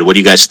created? What do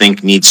you guys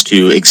think needs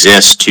to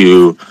exist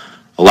to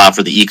allow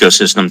for the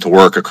ecosystem to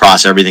work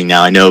across everything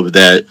now? I know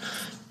that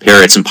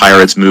Parrots and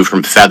Pirates moved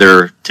from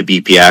Feather to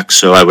BPX,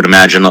 so I would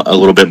imagine a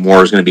little bit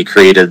more is going to be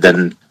created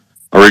than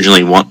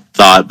originally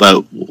thought.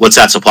 But what's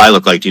that supply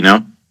look like? Do you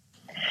know?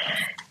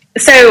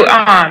 So,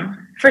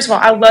 first of all,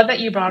 I love that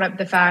you brought up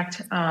the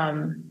fact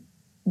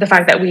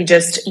that we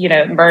just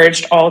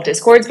merged all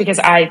Discords, because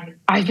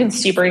I've been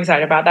super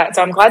excited about that.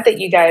 So I'm glad that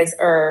you guys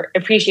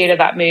appreciated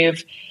that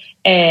move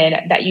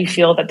and that you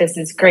feel that this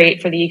is great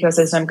for the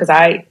ecosystem, because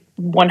I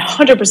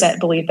 100%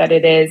 believe that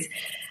it is.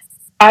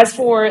 As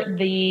for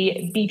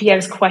the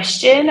BPX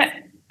question,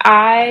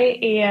 I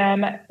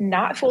am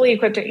not fully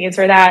equipped to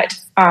answer that,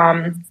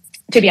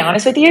 to be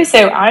honest with you.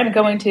 So I'm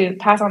going to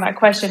pass on that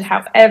question.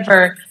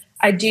 However,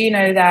 I do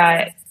know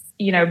that,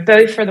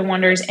 both for the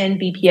Wonders and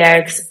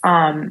BPX,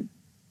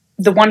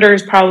 the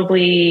Wonders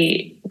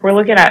probably, we're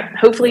looking at,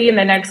 hopefully in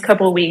the next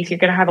couple of weeks, you're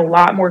going to have a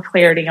lot more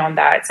clarity on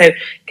that. So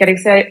get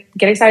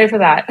excited for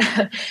that.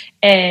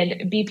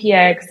 And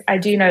BPX, I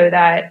do know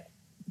that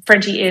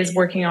Frenchie is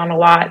working on a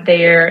lot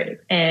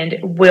there and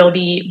will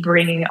be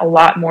bringing a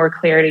lot more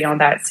clarity on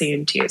that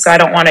soon too. So I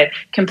don't want to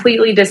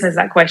completely dismiss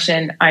that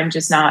question. I'm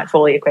just not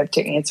fully equipped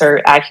to answer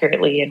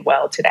accurately and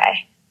well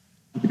today.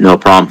 No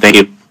problem. Thank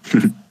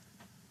you.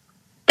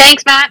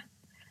 Thanks, Matt.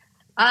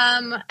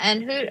 And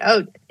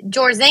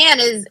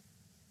Jorzan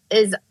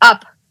is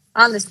up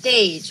on the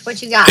stage.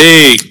 What you got?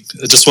 Hey,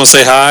 I just want to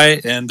say hi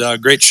and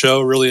great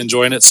show. Really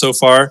enjoying it so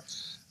far.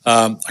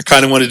 I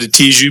kind of wanted to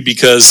tease you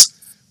because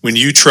when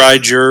you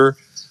tried your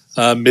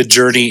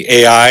Midjourney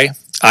AI,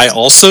 I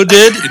also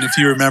did. And if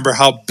you remember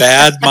how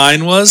bad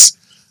mine was,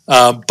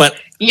 but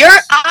your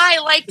eye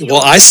liked yours.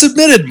 Well, I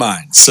submitted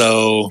mine.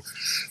 So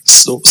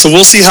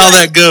we'll see how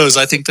that goes.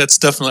 I think that's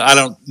definitely, I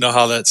don't know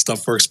how that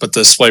stuff works, but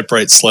the swipe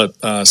right,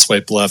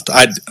 swipe left,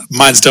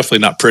 mine's definitely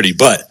not pretty,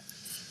 but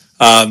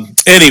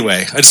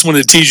anyway, I just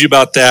wanted to tease you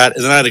about that.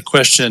 And then I had a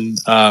question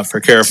for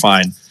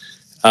Carofine.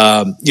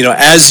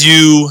 As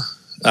you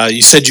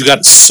said, you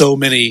got so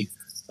many,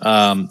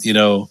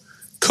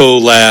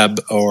 collab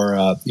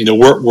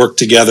or, work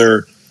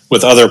together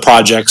with other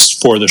projects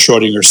for the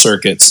Schrodinger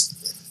circuits.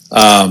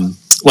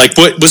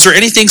 Was there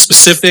anything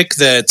specific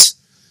that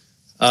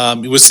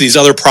was these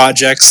other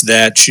projects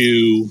that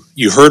you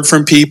heard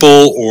from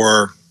people,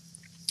 or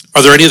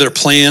are there any other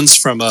plans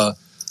from a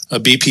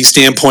BP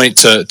standpoint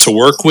to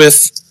work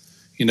with,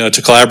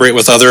 to collaborate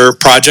with other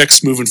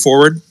projects moving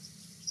forward?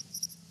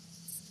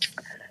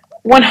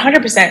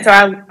 100%. So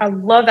I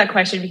love that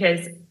question,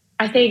 because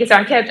I think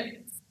so.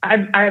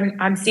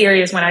 I'm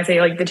serious when I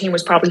say the team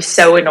was probably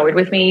so annoyed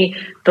with me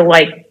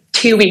the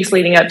 2 weeks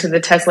leading up to the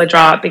Tesla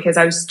drop, because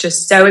I was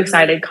just so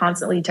excited,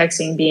 constantly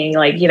texting, being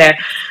I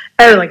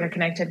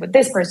connected with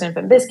this person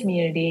from this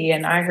community,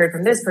 and I heard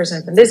from this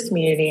person from this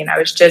community, and I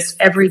was just,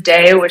 every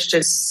day was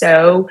just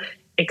so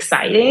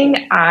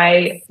exciting.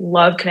 I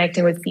love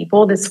connecting with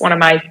people. This is one of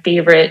my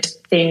favorite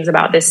things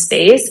about this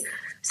space.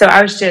 So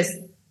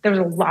there was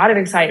a lot of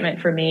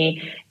excitement for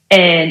me.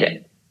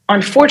 And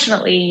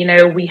unfortunately,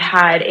 we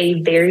had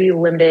a very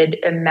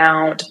limited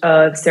amount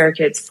of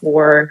circuits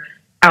for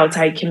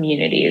outside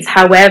communities.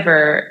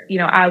 However,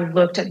 I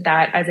looked at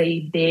that as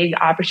a big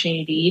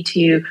opportunity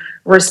to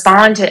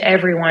respond to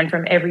everyone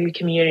from every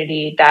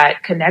community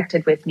that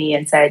connected with me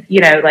and said,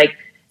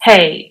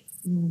 hey,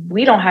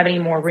 we don't have any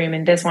more room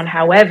in this one.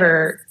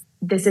 However,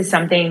 this is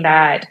something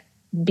that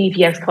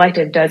BPX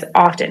Collective does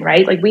often,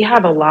 right? We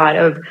have a lot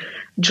of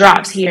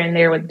drops here and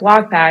there with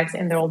block packs,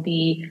 and there will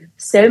be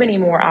so many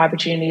more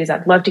opportunities.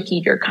 I'd love to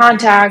keep your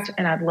contact,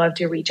 and I'd love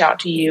to reach out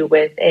to you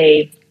with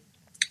a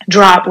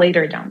drop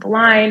later down the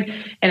line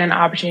and an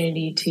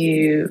opportunity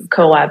to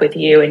collab with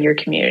you and your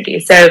community.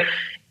 So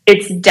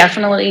it's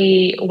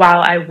definitely,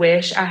 while I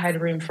wish I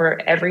had room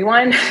for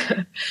everyone,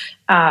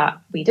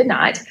 we did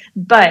not,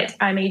 but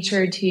I made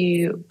sure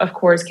to, of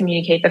course,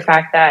 communicate the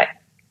fact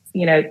that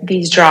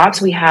these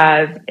drops we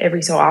have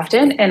every so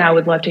often, and I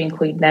would love to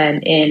include them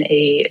in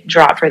a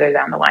drop further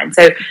down the line.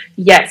 So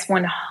yes,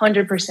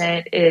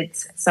 100%,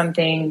 it's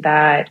something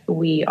that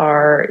we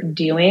are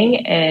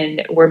doing,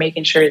 and we're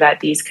making sure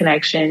that these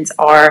connections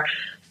are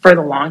for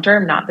the long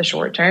term, not the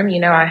short term.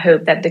 I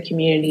hope that the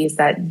communities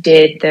that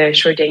did the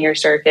Schrodinger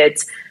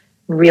circuits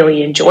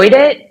really enjoyed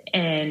it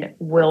and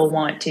will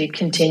want to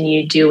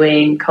continue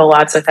doing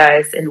collabs with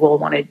us, and will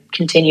want to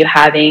continue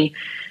having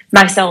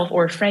myself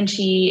or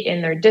Frenchie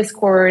in their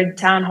Discord,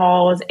 town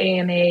halls,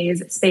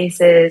 AMAs,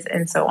 spaces,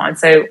 and so on.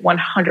 So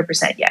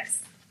 100%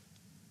 yes.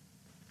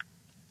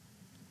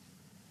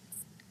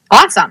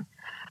 Awesome.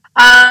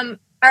 All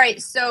right.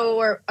 So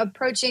we're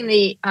approaching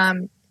the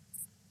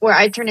where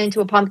I turn into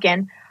a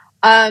pumpkin.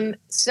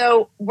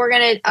 So we're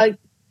going to,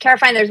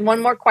 Carofine, there's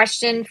one more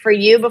question for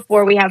you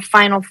before we have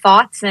final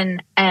thoughts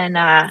and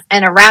a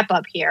wrap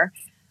up here.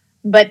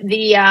 But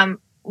the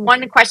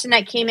one question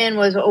that came in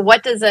was,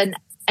 what does an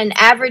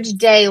average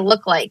day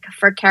look like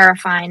for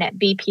Carofine at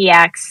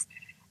BPX?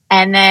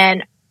 And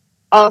then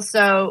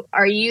also,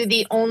 are you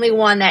the only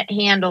one that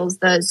handles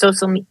the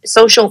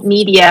social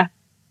media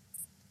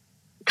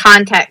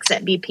context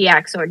at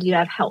BPX, or do you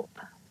have help?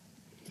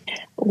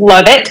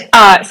 Love it.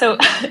 So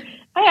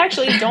I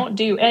actually don't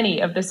do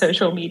any of the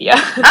social media.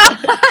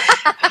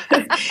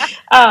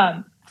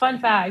 Fun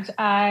fact,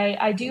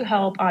 I do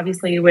help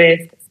obviously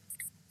with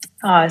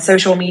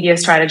social media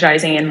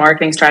strategizing and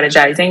marketing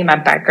strategizing. My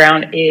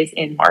background is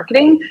in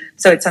marketing,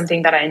 so it's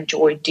something that I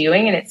enjoy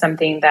doing, and it's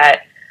something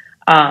that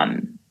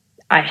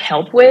I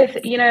help with.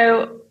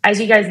 As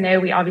you guys know,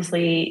 we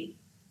obviously,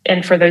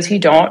 and for those who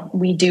don't,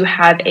 we do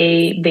have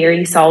a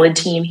very solid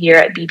team here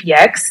at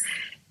BPX,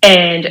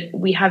 and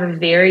we have a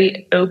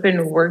very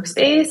open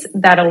workspace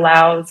that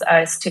allows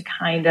us to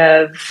kind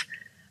of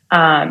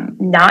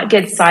not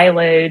get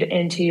siloed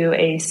into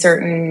a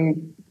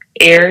certain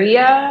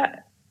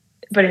area,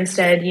 but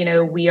instead,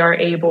 we are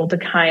able to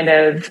kind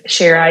of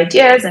share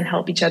ideas and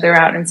help each other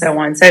out and so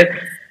on. So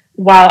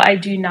while I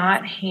do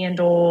not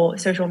handle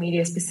social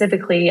media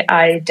specifically,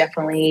 I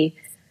definitely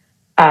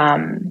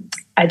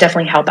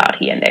help out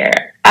here and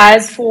there.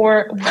 As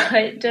for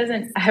what does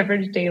an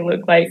average day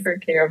look like for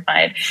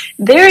Carofine,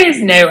 there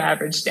is no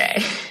average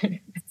day.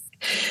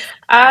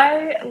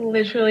 I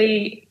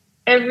literally,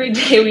 every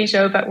day we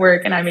show up at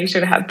work and I make sure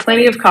to have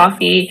plenty of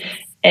coffee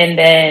and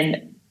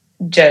then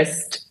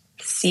just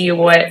see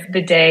what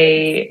the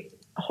day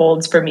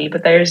holds for me,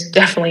 but there's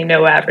definitely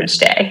no average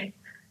day.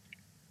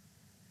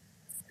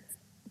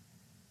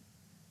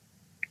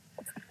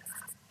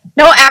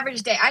 No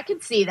average day. I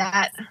can see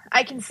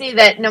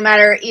that. No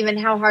matter even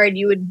how hard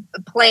you would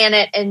plan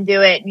it and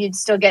do it, you'd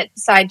still get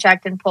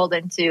sidetracked and pulled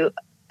into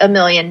a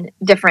million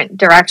different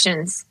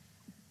directions.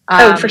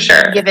 For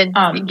sure. Given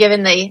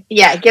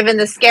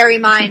the scary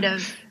mind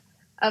of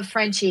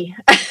Frenchie.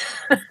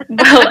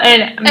 Well,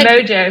 and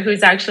Mojo,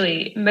 who's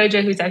actually in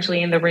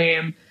the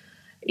room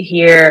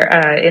here,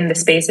 in the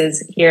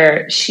spaces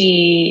here,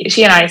 she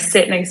and I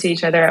sit next to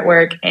each other at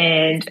work,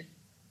 and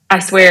I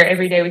swear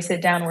every day we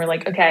sit down and we're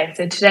like, okay,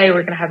 so today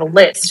we're going to have a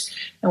list,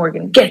 and we're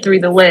going to get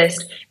through the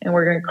list, and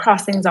we're going to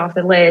cross things off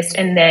the list,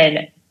 and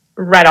then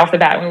right off the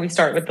bat, when we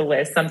start with the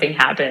list, something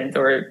happens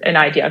or an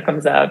idea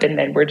comes up, and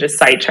then we're just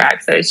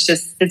sidetracked. So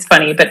it's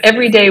funny, but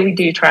every day we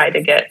do try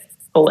to get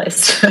a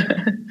list.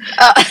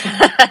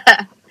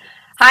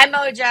 Hi,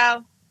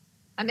 Mojo.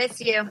 I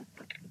miss you.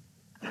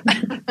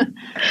 Yeah,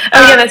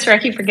 that's right.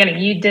 I keep forgetting.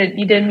 You did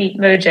meet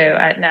Mojo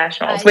at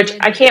Nationals, which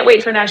I can't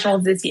wait for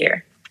Nationals this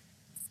year.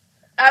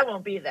 I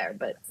won't be there,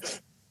 but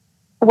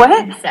what?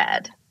 I'm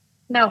sad.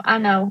 No, I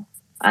know.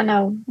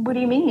 What do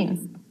you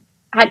mean?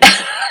 I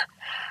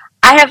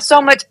have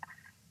so much.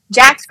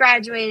 Jack's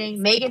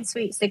graduating. Megan's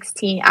sweet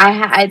 16.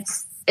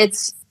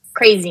 It's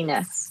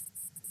craziness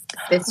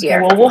this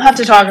year. Well, we'll have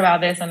to talk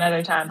about this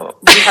another time,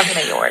 but we have to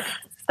New York.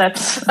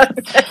 That's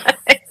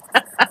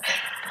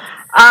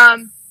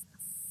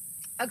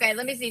okay.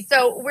 Let me see.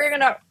 So we're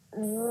gonna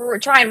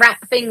try and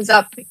wrap things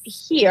up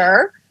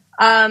here.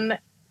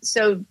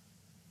 So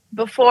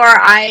before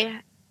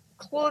I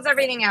close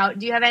everything out,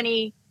 do you have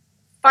any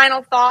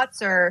final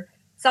thoughts or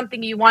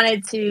something you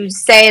wanted to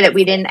say that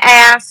we didn't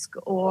ask,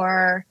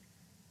 or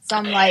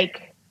some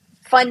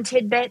fun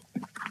tidbit?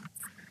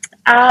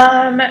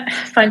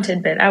 Fun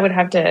tidbit. I would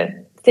have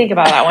to think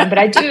about that one, but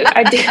I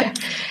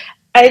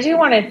do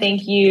want to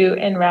thank you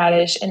and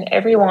Radish and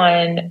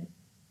everyone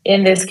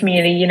in this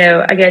community.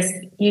 I guess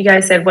you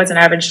guys said, what's an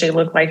average day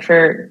look like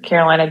for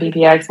Carolina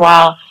BPX?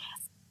 While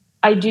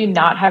I do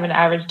not have an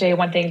average day,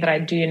 one thing that I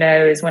do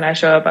know is when I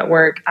show up at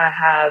work, I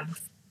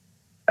have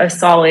a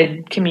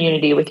solid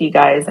community with you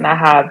guys. And I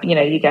have,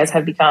 you guys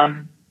have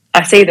become,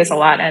 I say this a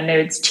lot, I know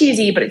it's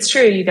cheesy, but it's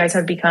true. You guys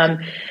have become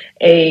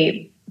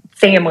a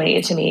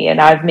family to me, and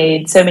I've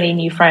made so many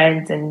new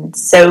friends and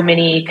so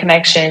many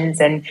connections,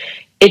 and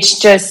it's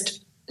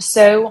just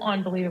so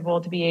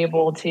unbelievable to be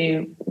able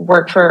to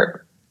work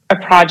for a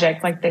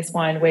project like this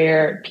one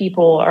where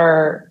people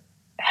are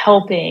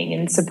helping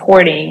and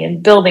supporting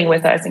and building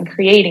with us and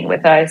creating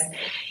with us.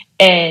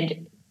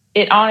 And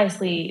it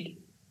honestly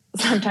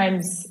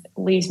sometimes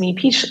leaves me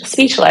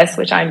speechless,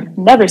 which I'm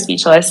never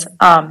speechless.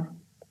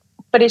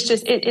 But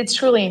it's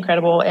truly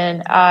incredible.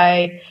 And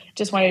I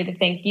just wanted to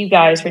thank you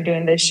guys for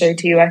doing this show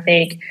too. I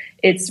think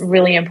it's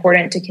really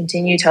important to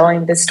continue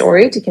telling this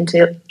story,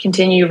 to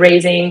continue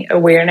raising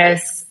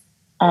awareness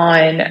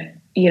on,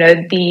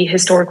 the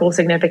historical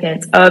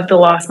significance of the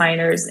lost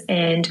miners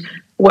and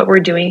what we're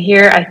doing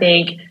here. I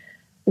think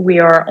we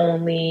are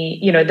only,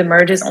 the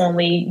merge is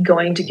only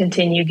going to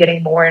continue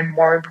getting more and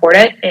more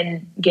important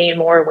and gain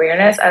more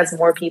awareness as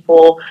more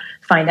people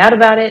find out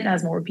about it and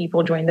as more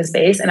people join the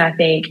space. And I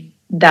think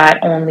that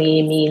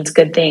only means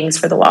good things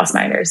for the lost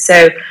miners.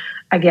 So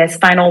I guess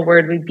final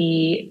word would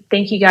be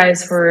thank you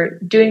guys for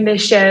doing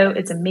this show.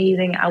 It's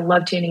amazing. I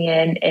love tuning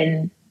in,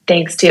 and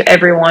thanks to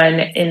everyone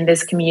in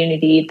this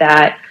community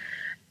that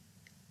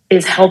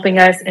is helping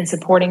us and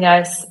supporting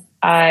us.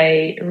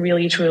 I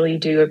really, truly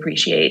do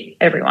appreciate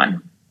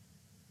everyone.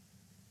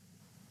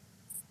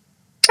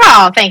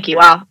 Oh, thank you.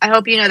 Well, I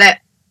hope you know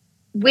that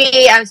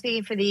I'm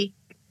speaking for the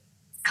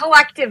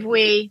collective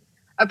we,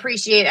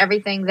 appreciate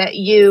everything that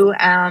you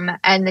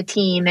and the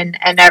team and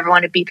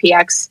everyone at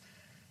BPX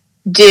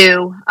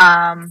do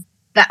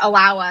that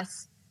allow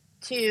us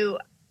to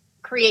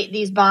create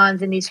these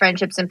bonds and these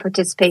friendships and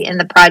participate in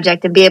the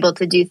project and be able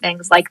to do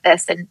things like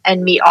this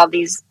and meet all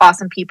these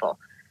awesome people.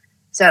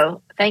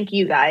 So thank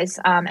you guys.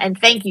 And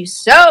thank you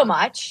so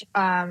much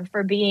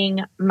for being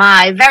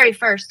my very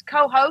first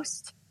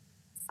co-host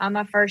on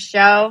my first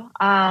show.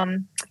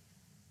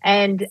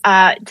 And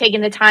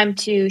taking the time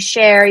to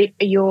share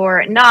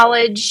your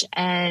knowledge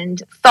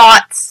and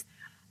thoughts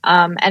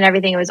and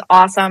everything. It was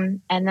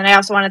awesome. And then I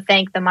also want to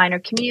thank the miner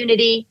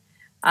community.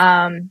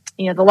 The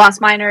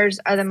Lost Miners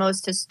are the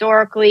most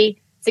historically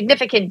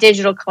significant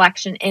digital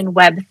collection in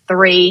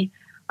Web3.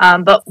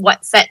 But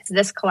what sets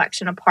this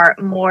collection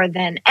apart more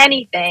than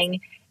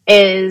anything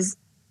is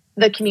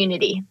the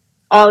community.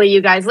 All of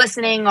you guys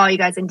listening, all you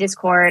guys in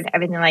Discord,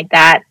 everything like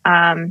that.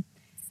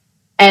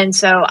 And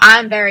so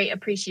I'm very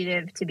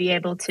appreciative to be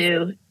able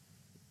to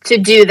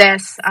do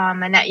this,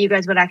 and that you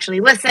guys would actually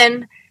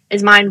listen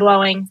is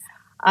mind-blowing.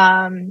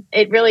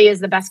 It really is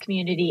the best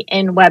community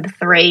in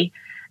Web3.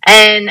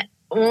 And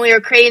when we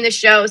were creating the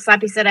show,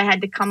 Slappy said I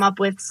had to come up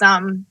with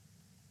some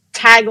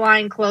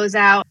tagline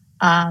closeout.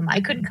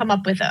 I couldn't come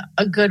up with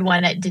a good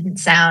one that didn't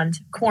sound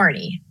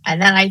corny. And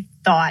then I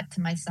thought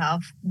to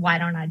myself, why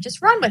don't I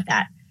just run with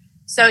that?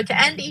 So to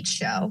end each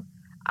show,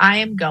 I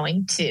am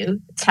going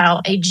to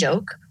tell a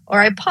joke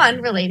or a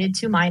pun related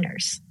to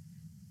miners.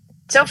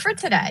 So for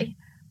today,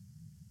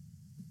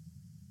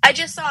 I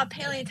just saw a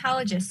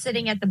paleontologist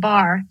sitting at the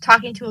bar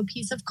talking to a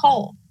piece of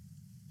coal.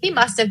 He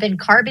must have been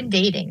carbon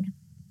dating.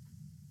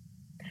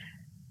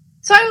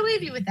 So I will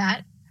leave you with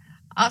that.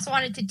 I also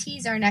wanted to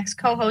tease our next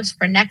co-host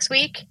for next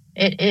week.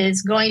 It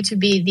is going to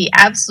be the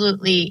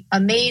absolutely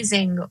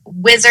amazing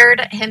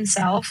wizard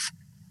himself,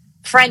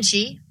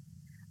 Frenchie.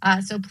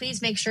 So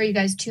please make sure you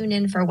guys tune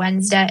in for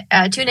Wednesday.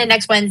 Tune in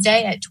next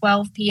Wednesday at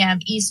 12 p.m.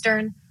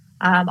 Eastern.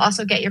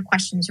 Also get your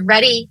questions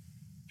ready.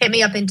 Hit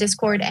me up in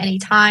Discord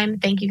anytime.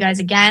 Thank you guys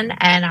again,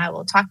 and I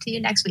will talk to you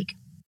next week.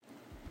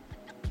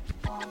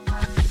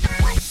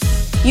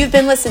 You've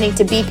been listening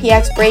to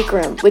BPX Break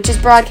Room, which is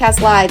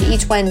broadcast live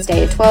each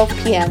Wednesday at 12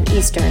 p.m.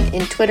 Eastern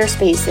in Twitter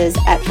Spaces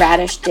at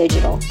Radish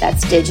Digital.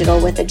 That's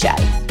digital with a J.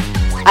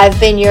 I've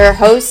been your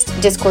host,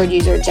 Discord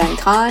user Jen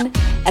Kahn,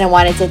 and I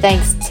wanted to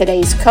thank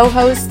today's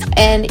co-host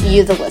and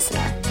you, the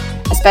listener.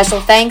 A special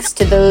thanks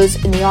to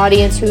those in the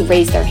audience who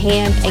raised their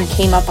hand and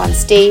came up on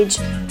stage,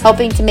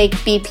 helping to make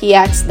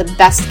BPX the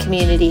best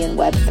community in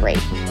Web3.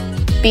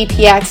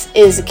 BPX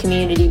is a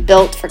community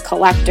built for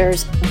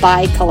collectors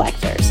by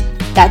collectors.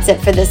 That's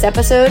it for this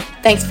episode.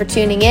 Thanks for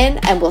tuning in,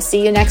 and we'll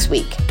see you next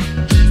week.